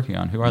 What are they working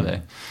on? Who are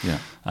they?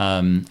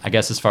 I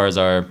guess as far as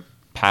our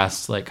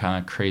past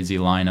kind of crazy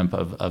lineup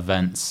of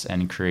events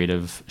and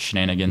creative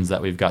shenanigans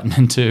that we've gotten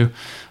into,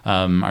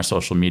 our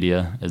social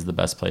media is the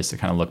best place to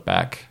kind of look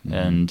back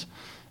and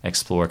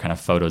explore kind of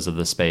photos of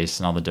the space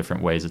and all the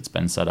different ways it's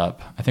been set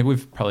up. I think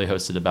we've probably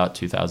hosted about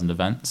 2,000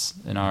 events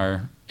in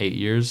our 8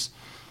 years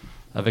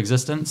of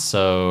existence.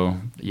 So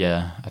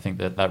I think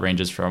that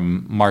ranges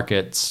from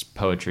markets,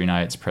 poetry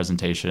nights,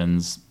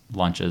 presentations,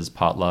 lunches,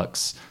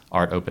 potlucks,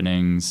 art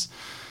openings,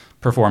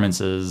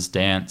 performances,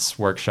 dance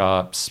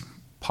workshops,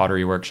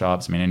 pottery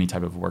workshops. Any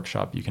type of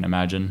workshop you can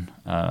imagine.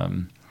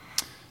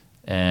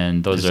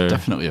 And there's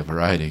definitely a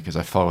variety, because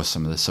I follow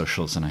some of the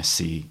socials and I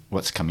see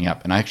what's coming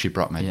up. And I actually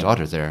brought my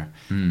daughter there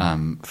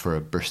for a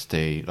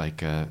birthday,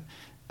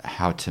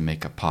 how to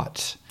make a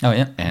pot. Oh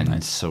yeah, and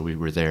nice. So we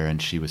were there,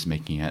 and she was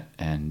making it,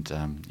 and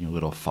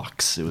little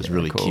fox. It was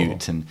really cool.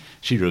 Cute, and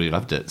she really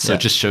loved it. So it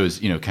just shows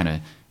kind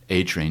of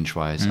age range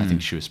wise. I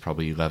think she was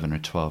probably 11 or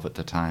 12 at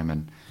the time,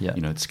 and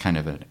it's kind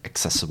of an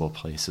accessible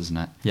place, isn't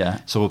it? Yeah.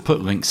 So we'll put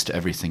links to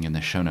everything in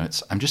the show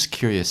notes. I'm just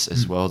curious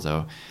as well,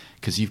 though,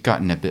 because you've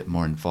gotten a bit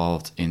more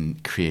involved in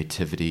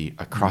creativity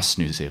across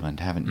New Zealand,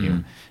 haven't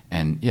you?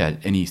 And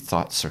any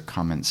thoughts or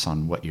comments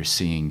on what you're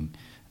seeing?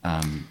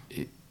 Well,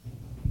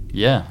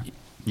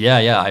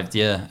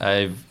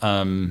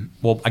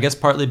 I guess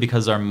partly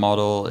because our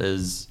model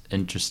is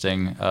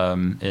interesting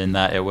in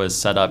that it was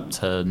set up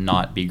to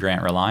not be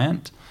grant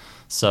reliant.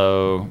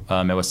 So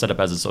it was set up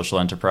as a social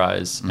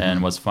enterprise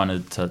and was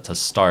funded to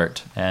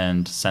start.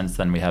 And since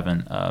then, we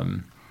haven't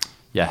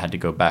had to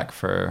go back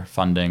for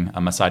funding.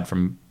 Aside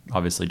from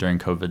obviously during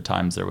COVID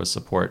times, there was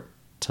support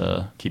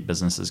to keep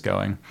businesses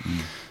going.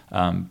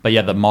 But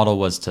the model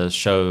was to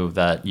show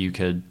that you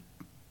could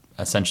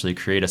essentially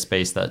create a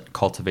space that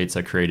cultivates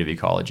a creative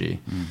ecology,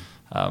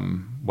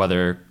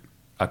 whether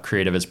a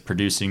creative is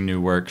producing new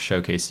work,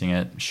 showcasing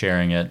it,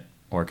 sharing it,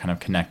 or kind of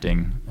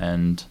connecting.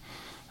 And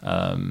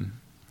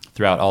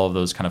throughout all of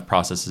those kind of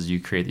processes,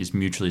 you create these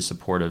mutually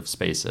supportive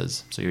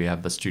spaces. So you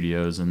have the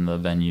studios and the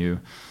venue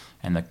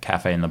and the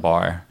cafe and the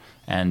bar.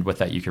 And with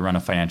that, you can run a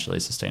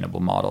financially sustainable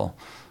model.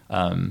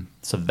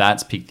 So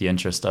that's piqued the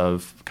interest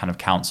of kind of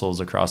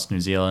councils across New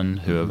Zealand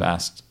who have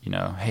asked,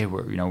 hey,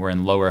 we're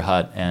in Lower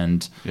Hutt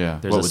and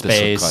there's a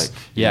space. This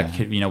look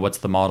like? What's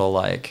the model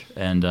like?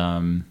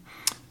 And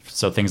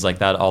so things like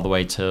that all the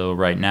way to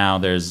right now.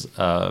 There's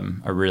a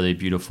really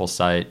beautiful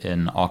site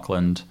in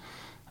Auckland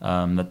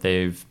that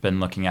they've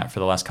been looking at for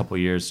the last couple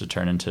of years to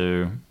turn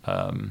into,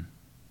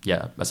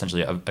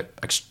 essentially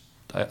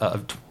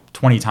a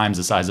 20 times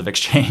the size of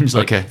Exchange.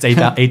 It's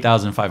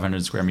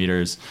 8,500 square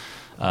meters.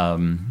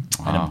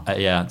 Wow.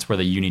 It's where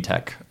the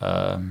Unitech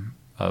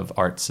of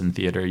arts and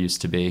theater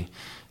used to be.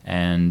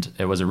 And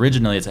it was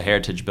originally, it's a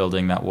heritage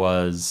building that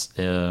was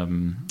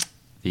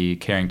the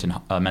Carrington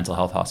Mental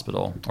Health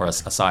Hospital or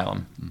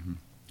asylum.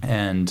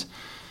 And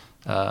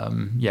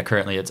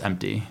currently it's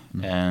empty.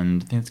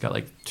 And I think it's got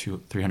like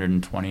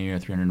 320 or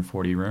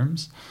 340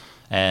 rooms.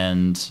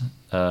 And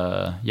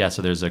so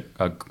there's a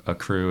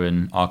crew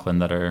in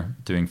Auckland that are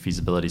doing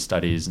feasibility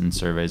studies and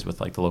surveys with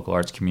like the local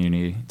arts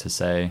community to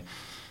say,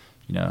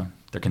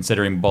 they're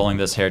considering bowling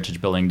this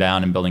heritage building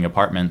down and building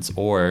apartments,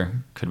 or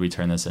could we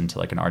turn this into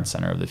like an art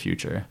center of the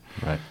future?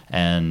 Right.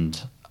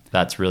 And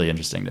that's really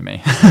interesting to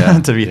me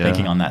to be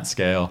thinking on that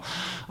scale.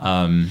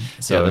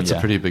 That's a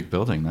pretty big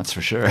building, that's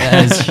for sure.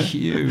 Yeah, it's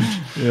huge.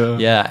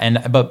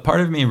 But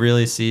part of me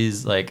really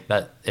sees like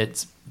that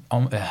it's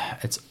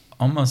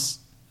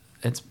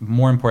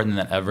more important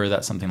than ever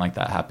that something like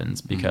that happens,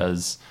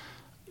 because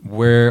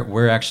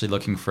we're actually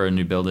looking for a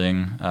new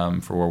building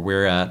for where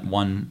we're at.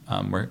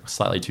 We're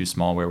slightly too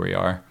small where we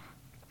are.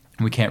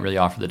 We can't really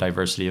offer the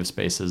diversity of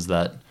spaces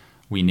that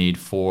we need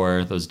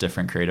for those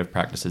different creative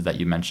practices that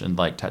you mentioned,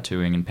 like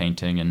tattooing and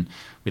painting. And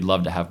we'd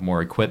love to have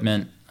more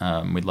equipment.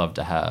 We'd love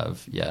to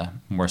have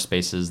more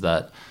spaces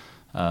that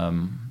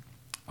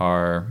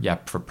are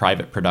for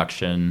private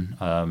production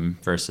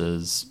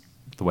versus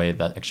the way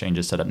that Exchange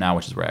is set up now,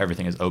 which is where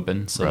everything is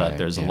open, so that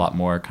there's a lot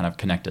more kind of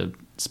connected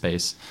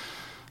space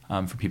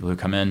for people who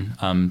come in.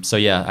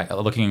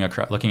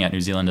 Looking at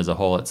New Zealand as a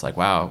whole, it's like,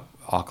 wow,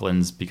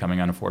 Auckland's becoming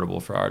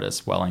unaffordable for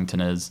artists. Wellington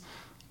is.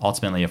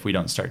 Ultimately, if we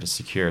don't start to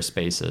secure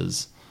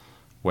spaces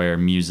where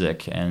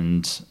music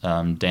and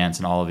dance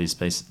and all of these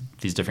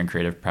different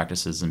creative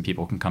practices and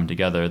people can come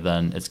together,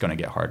 then it's going to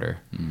get harder.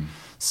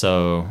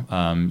 So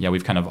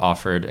we've kind of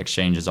offered.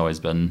 Exchange has always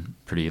been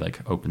pretty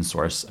like open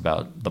source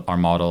about our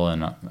model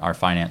and our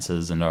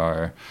finances and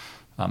our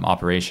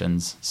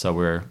operations. So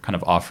we're kind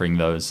of offering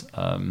those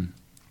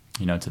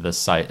to this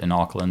site in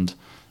Auckland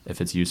if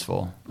it's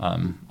useful.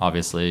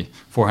 Obviously,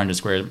 400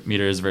 square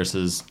meters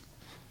versus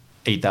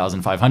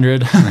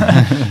 8,500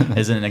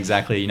 isn't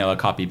exactly a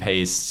copy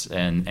paste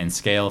and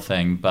scale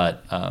thing,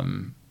 but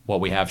what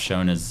we have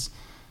shown is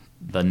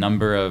the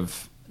number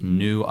of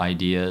new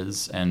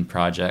ideas and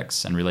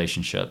projects and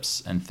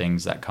relationships and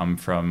things that come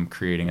from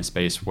creating a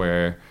space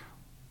where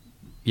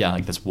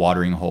like this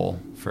watering hole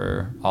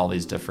for all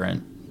these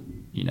different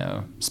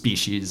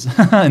species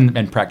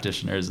and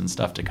practitioners and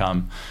stuff to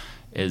come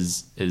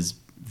is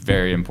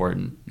very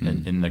important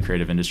in the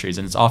creative industries,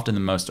 and it's often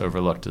the most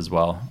overlooked as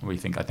well. I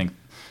think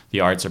the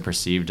arts are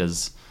perceived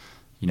as,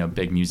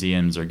 big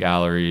museums or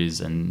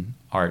galleries, and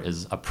art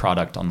is a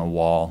product on the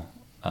wall.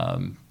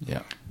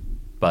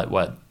 But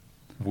what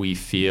we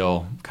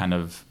feel kind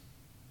of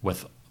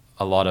with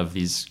a lot of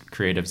these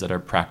creatives that are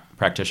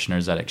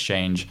practitioners at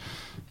Exchange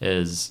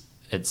is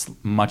it's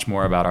much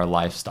more about our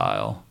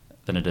lifestyle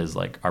than it is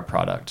like our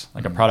product.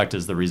 Like a product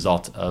is the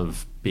result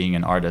of being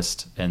an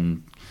artist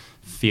and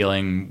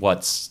feeling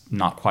what's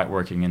not quite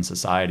working in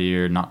society,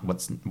 or not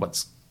what's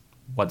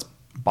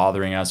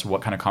bothering us,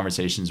 what kind of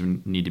conversations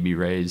need to be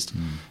raised,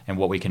 and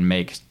what we can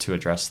make to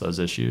address those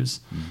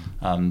issues.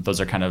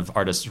 Those are kind of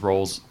artists'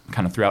 roles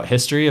kind of throughout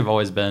history have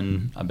always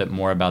been a bit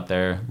more about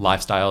their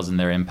lifestyles and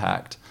their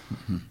impact.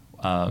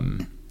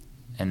 And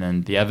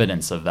then the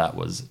evidence of that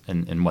was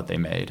in what they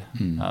made.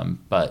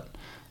 But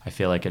I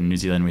feel like in New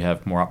Zealand we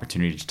have more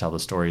opportunity to tell the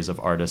stories of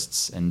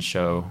artists and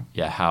show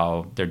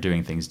how they're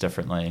doing things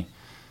differently.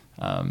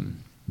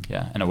 And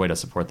a way to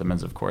support them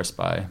is, of course,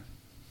 by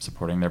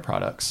supporting their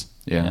products.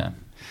 Yeah.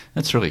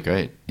 That's really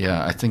great.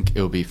 Yeah, I think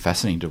it'll be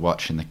fascinating to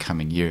watch in the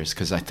coming years,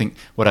 because I think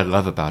what I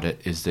love about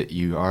it is that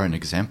you are an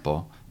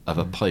example of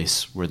a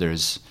place where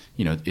there's,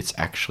 it's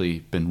actually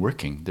been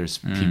working. There's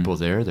people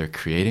there, they're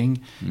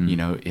creating.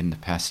 In the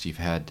past you've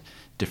had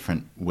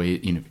different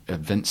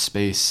event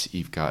space,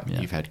 you've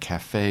had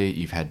cafe,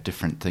 you've had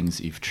different things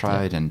that you've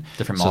tried, and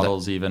different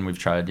models even we've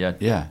tried.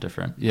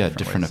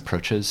 Different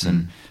approaches,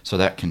 and so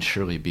that can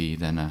surely be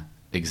then a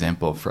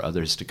example for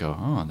others to go,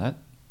 oh, that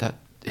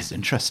is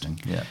interesting.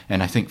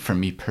 And I think for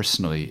me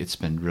personally, it's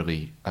been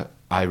really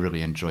I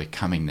really enjoy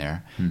coming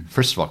there.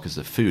 First of all, because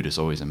the food is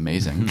always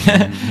amazing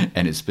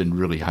and it's been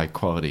really high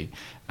quality,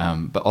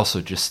 but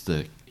also just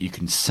you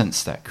can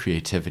sense that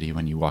creativity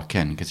when you walk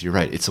in, because you're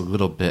right, it's a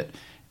little bit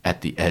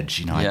at the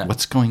edge, like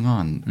what's going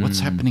on,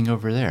 what's happening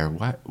over there,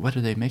 what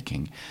are they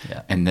making?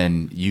 And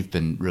then you've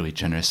been really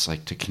generous,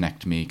 like, to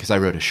connect me, because I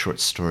wrote a short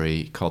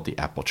story called The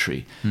Apple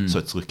Tree. So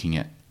it's looking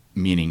at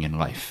meaning in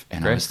life,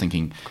 and I was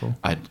thinking,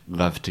 I'd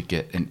love to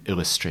get an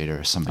illustrator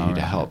or somebody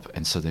to help,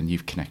 and so then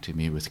you've connected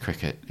me with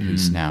Cricket,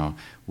 who's now,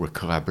 we're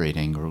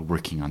collaborating or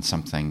working on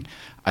something.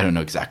 I don't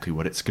know exactly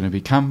what it's going to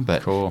become,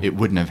 but it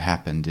wouldn't have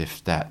happened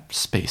if that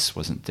space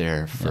wasn't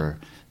there for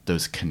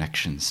those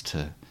connections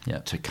to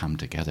come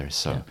together.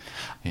 So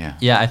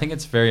I think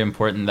it's very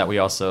important that we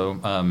also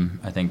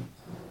I think,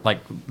 like,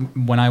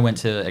 when I went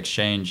to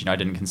exchange, I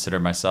didn't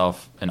consider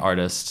myself an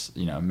artist,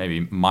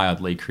 maybe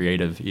mildly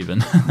creative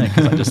even,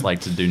 because I just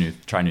like to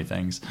try new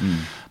things.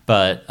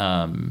 But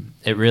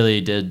it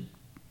really did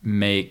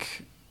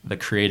make the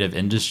creative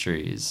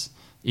industries,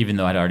 even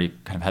though I'd already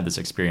kind of had this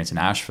experience in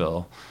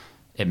Asheville,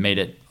 it made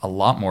it a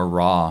lot more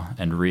raw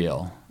and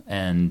real.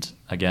 And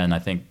again, I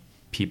think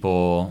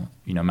people,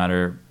 no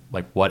matter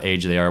like what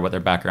age they are, what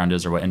their background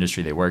is, or what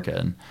industry they work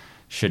in,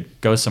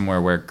 should go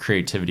somewhere where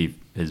creativity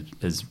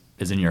is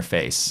in your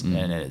face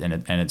and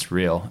it's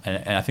real.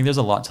 And I think there's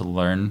a lot to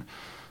learn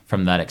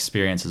from that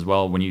experience as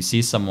well. When you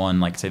see someone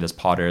like, say, this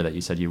potter that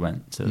you said you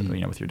went to,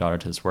 with your daughter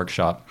to this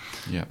workshop,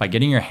 by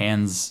getting your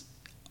hands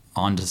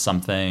onto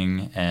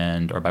something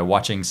or by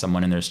watching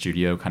someone in their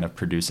studio kind of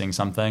producing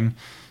something,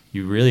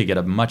 you really get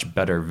a much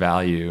better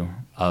value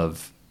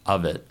of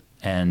it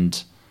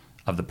and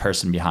of the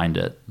person behind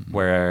it.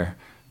 Where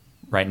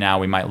right now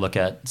we might look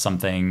at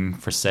something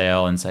for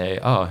sale and say,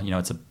 oh,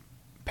 it's a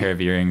pair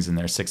of earrings and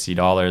they're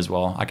 $60.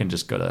 Well, I can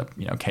just go to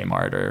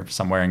Kmart or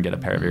somewhere and get a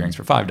pair of earrings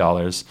for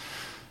 $5.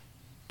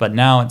 But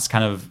now it's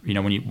kind of,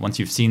 once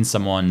you've seen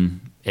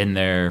someone in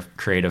their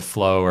creative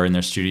flow or in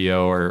their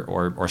studio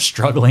or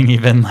struggling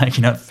even, like,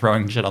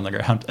 throwing shit on the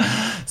ground.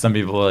 Some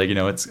people, like,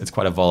 it's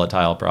quite a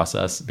volatile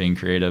process being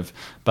creative,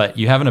 but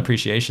you have an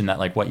appreciation that,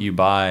 like, what you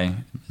buy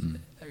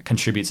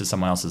contributes to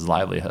someone else's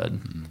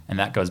livelihood. And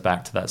that goes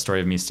back to that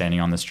story of me standing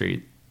on the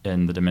street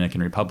in the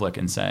Dominican Republic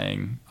and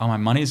saying, oh, my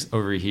money's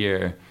over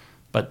here,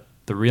 but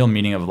the real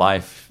meaning of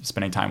life,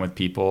 spending time with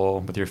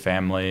people, with your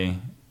family,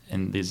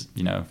 and these,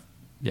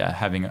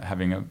 having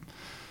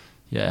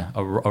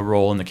a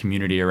role in the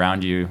community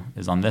around you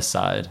is on this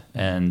side.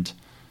 And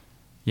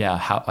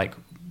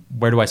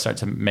where do I start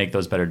to make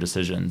those better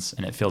decisions?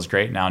 And it feels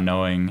great now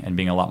knowing and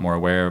being a lot more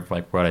aware of,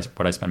 like, what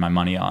I spend my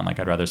money on. Like,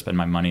 I'd rather spend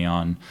my money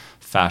on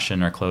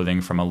fashion or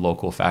clothing from a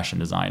local fashion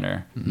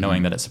designer,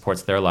 knowing that it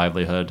supports their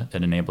livelihood,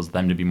 it enables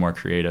them to be more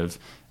creative.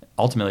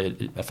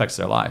 Ultimately, it affects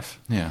their life,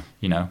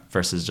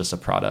 versus just a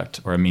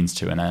product or a means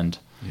to an end.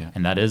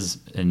 And that is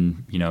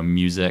in,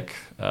 music,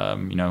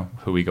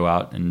 who we go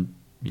out and,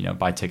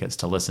 buy tickets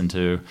to listen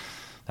to.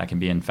 That can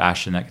be in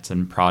fashion, that's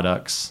in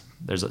products.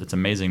 It's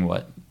amazing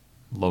what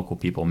local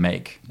people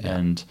make.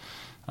 And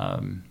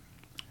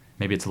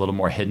maybe it's a little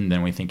more hidden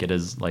than we think it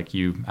is. Like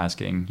you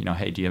asking,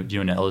 hey, do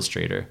you an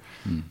illustrator?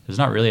 There's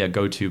not really a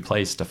go-to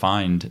place to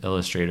find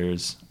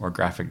illustrators or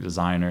graphic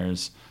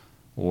designers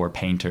or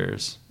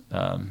painters.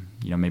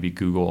 Maybe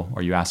Google,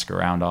 or you ask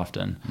around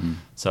often.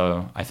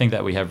 So I think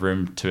that we have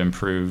room to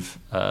improve,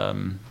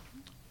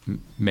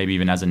 maybe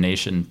even as a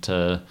nation,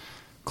 to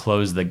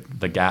close the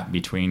gap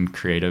between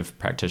creative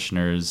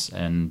practitioners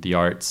and the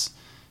arts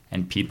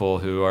and people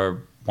who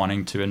are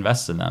wanting to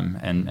invest in them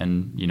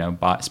and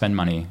spend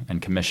money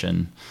and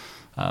commission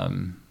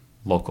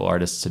local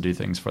artists to do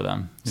things for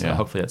them. So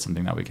hopefully that's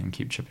something that we can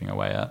keep chipping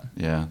away at.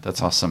 Yeah,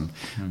 that's awesome.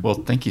 Well,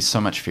 thank you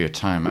so much for your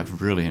time.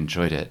 I've really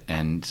enjoyed it.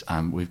 And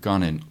we've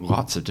gone in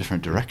lots of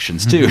different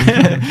directions too,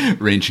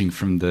 ranging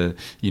from the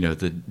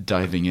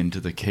diving into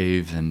the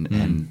cave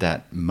and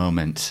that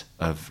moment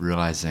of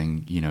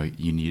realizing,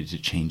 you needed to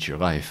change your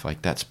life.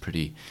 Like, that's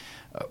pretty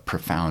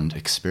profound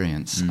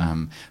experience.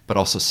 But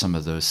also some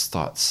of those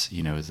thoughts,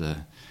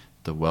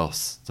 the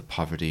wealth, the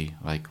poverty,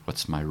 like,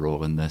 what's my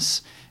role in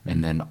this?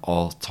 And then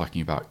all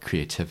talking about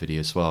creativity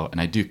as well.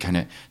 And I do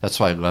that's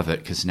why I love it,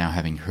 because now,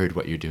 having heard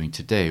what you're doing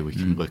today, we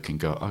can look and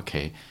go,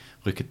 okay,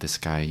 look at this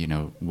guy,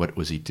 what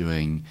was he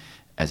doing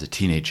as a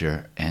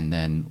teenager, and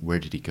then where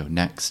did he go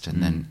next?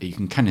 And then you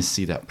can kind of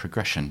see that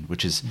progression,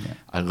 which is,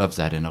 I love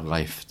that in a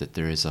life, that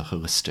there is a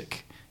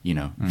holistic,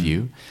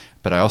 view.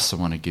 But I also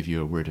want to give you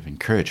a word of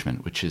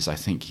encouragement, which is, I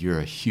think you're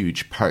a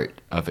huge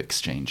part of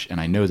Exchange. And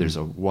I know there's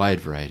a wide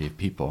variety of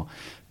people,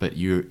 but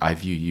I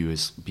view you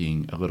as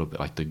being a little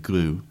bit like the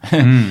glue,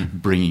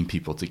 bringing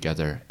people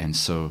together. And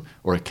so,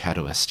 or a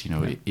catalyst,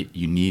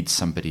 you need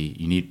somebody,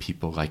 you need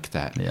people like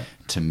that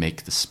to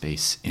make the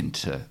space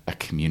into a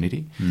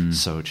community.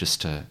 So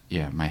just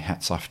my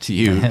hat's off to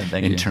you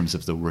in terms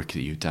of the work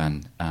that you've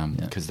done,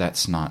 because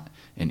that's not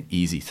an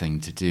easy thing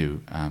to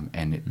do,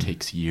 and it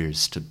takes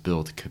years to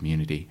build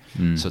community.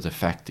 So the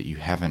fact that you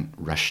haven't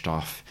rushed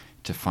off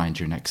to find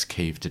your next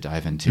cave to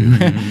dive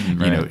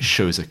into,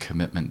 shows a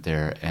commitment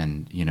there,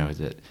 and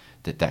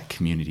that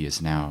community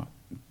is now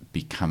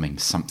becoming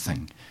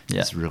something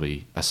that's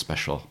really a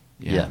special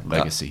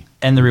legacy.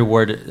 And the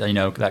reward,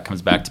 that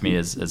comes back to me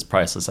is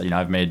priceless.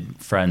 I've made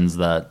friends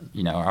that,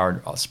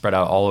 are spread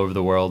out all over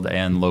the world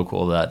and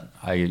local that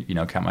I,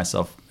 count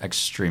myself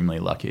extremely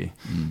lucky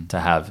to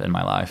have in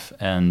my life.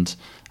 And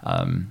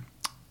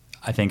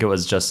I think it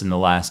was just in the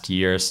last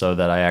year or so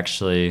that I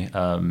actually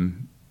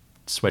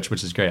switched,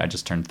 which is great. I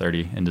just turned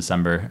 30 in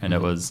December, and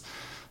it was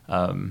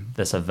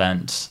this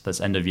event,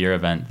 this end of year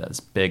event, this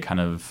big kind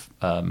of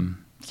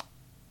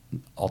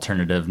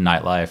alternative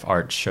nightlife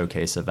art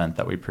showcase event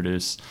that we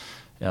produce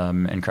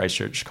in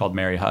Christchurch called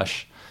Merry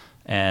Hush.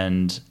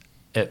 And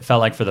it felt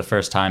like for the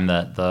first time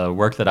that the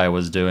work that I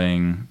was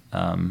doing,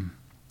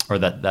 or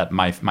that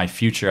my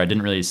future, I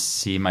didn't really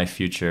see my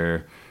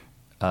future,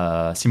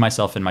 see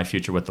myself in my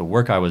future with the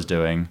work I was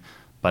doing,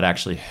 but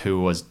actually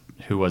who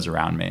was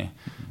around me.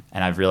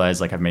 And I've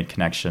realized, like, I've made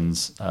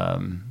connections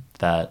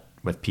that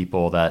with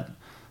people that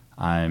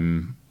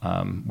I'm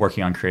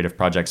working on creative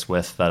projects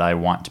with, that I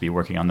want to be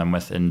working on them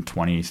with in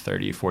 20,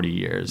 30, 40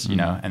 years, and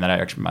that I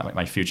actually,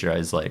 my future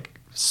is like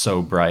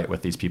so bright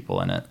with these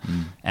people in it.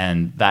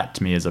 And that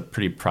to me is a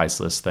pretty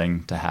priceless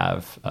thing to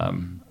have,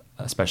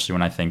 especially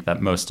when I think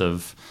that most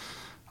of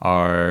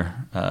our,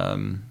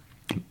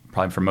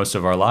 probably for most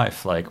of our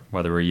life, like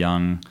whether we're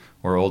young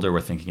or older, we're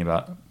thinking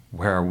about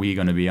where are we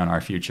going to be on our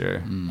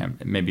future, and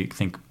maybe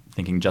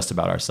thinking just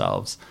about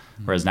ourselves.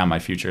 Whereas now my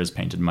future is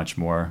painted much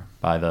more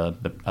by the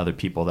other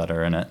people that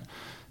are in it.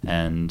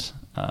 And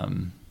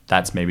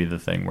that's maybe the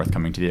thing worth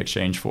coming to the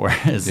Exchange for,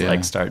 is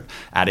like start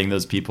adding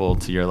those people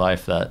to your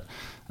life that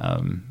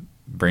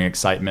bring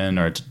excitement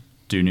or to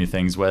do new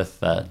things with,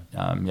 that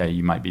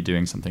you might be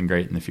doing something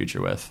great in the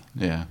future with.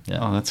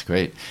 Oh, that's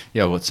great.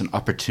 Well, it's an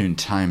opportune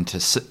time to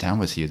sit down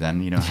with you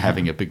then,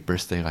 having a big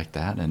birthday like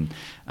that. And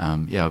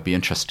it'll be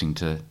interesting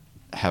to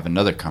have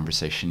another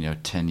conversation,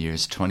 10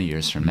 years, 20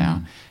 years from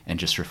now, and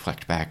just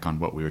reflect back on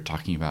what we were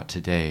talking about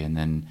today, and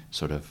then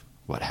sort of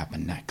what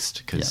happened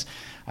next. Because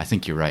I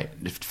think you're right.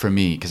 For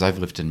me, because I've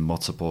lived in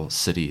multiple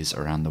cities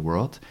around the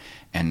world,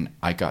 and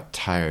I got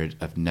tired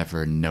of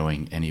never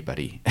knowing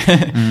anybody.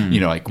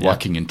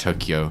 Walking in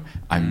Tokyo,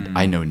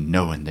 I know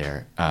no one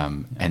there.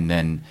 And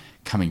then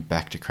coming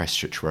back to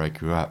Christchurch, where I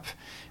grew up,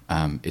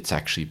 it's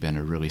actually been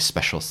a really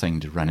special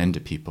thing to run into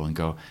people and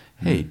go,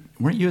 hey,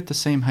 weren't you at the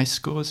same high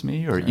school as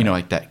me? Or,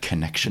 like that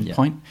connection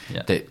point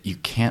that you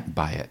can't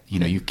buy it.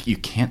 You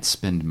can't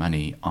spend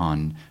money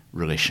on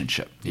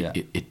relationship.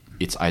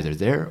 It's either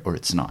there or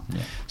it's not.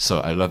 So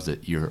I love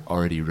that you're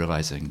already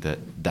realizing that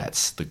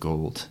that's the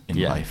gold in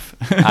life.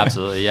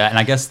 Absolutely, And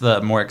I guess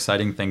the more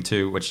exciting thing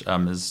too, which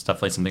is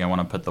definitely something I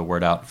want to put the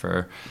word out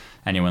for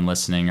anyone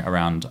listening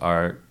around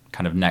our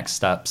kind of next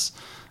steps.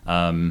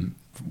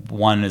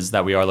 One is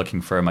that we are looking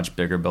for a much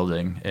bigger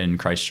building in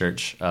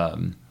Christchurch.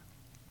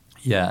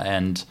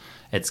 And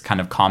it's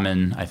kind of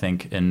common, I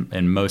think,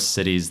 in most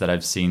cities that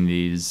I've seen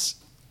these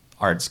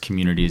arts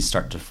communities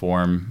start to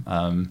form,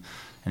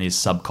 and these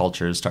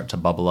subcultures start to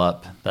bubble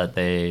up, that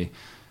they,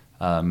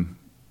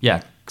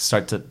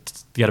 start to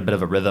get a bit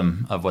of a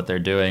rhythm of what they're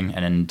doing.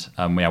 And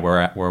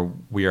where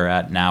we are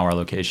at now, our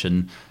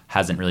location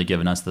hasn't really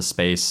given us the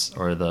space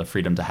or the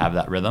freedom to have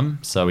that rhythm.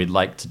 So we'd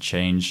like to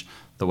change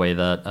the way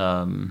that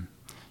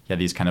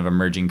these kind of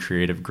emerging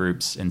creative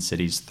groups in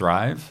cities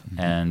thrive,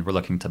 and we're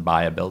looking to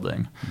buy a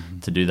building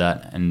to do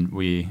that. And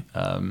we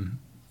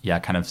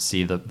kind of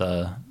see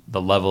the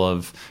level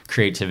of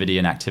creativity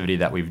and activity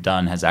that we've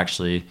done has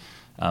actually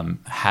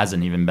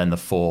hasn't even been the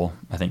full,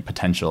 I think,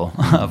 potential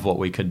of what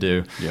we could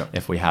do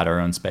if we had our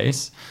own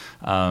space.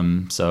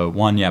 So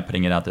one,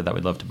 putting it out there that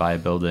we'd love to buy a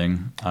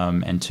building,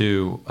 and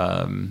two,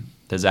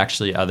 there's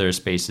actually other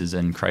spaces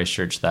in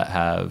Christchurch that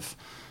have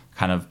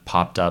kind of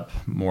popped up,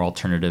 more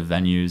alternative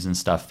venues and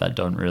stuff that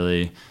don't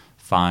really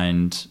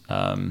find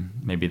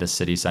maybe the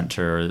city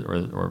center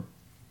or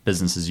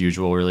business as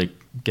usual really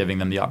giving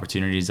them the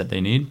opportunities that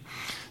they need.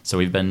 So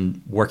we've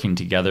been working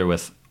together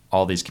with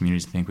all these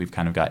communities. I think we've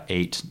kind of got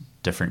 8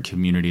 different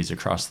communities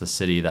across the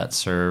city that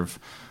serve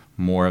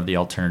more of the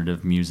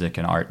alternative music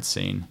and art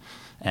scene.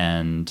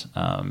 And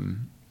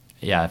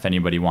if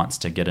anybody wants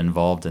to get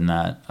involved in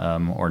that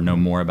or know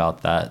more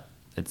about that,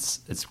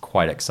 it's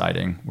quite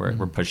exciting. We're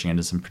pushing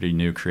into some pretty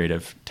new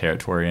creative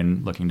territory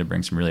and looking to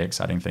bring some really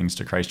exciting things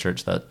to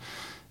Christchurch that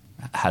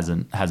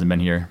hasn't been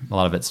here. A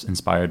lot of it's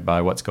inspired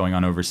by what's going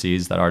on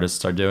overseas that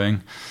artists are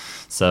doing.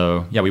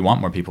 So yeah, we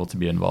want more people to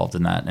be involved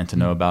in that and to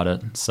know about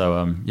it.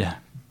 So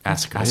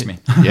ask me.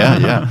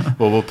 Yeah.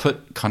 Well, we'll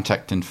put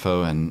contact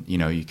info, and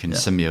you can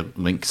send me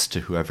links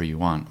to whoever you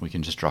want. We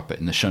can just drop it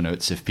in the show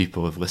notes. If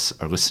people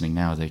are listening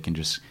now, they can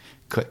just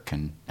click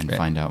and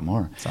find out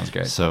more. Sounds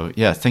great. So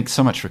yeah, thanks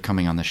so much for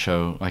coming on the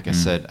show. Like I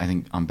said, I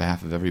think on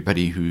behalf of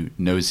everybody who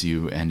knows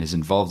you and is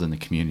involved in the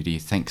community,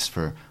 thanks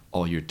for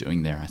all you're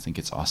doing there. I think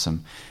it's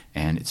awesome,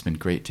 and it's been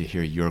great to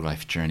hear your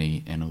life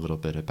journey and a little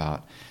bit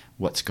about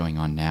what's going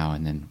on now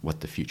and then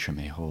what the future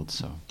may hold.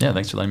 So yeah,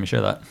 thanks for letting me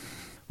share that.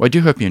 Well, I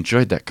do hope you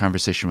enjoyed that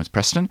conversation with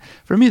Preston.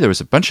 For me, there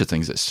was a bunch of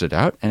things that stood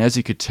out, and as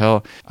you could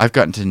tell, I've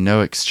gotten to know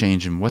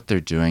Exchange and what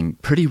they're doing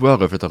pretty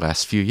well over the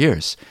last few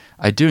years.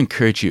 I do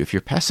encourage you, if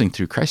you're passing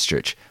through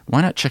Christchurch,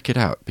 why not check it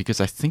out?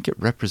 Because I think it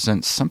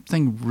represents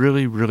something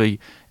really, really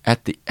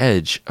at the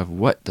edge of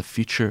what the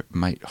future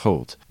might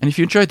hold. And if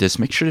you enjoyed this,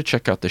 make sure to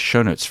check out the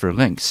show notes for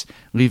links,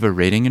 leave a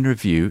rating and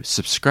review,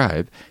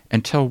 subscribe,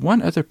 and tell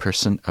one other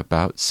person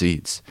about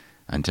Seeds.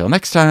 Until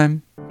next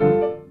time.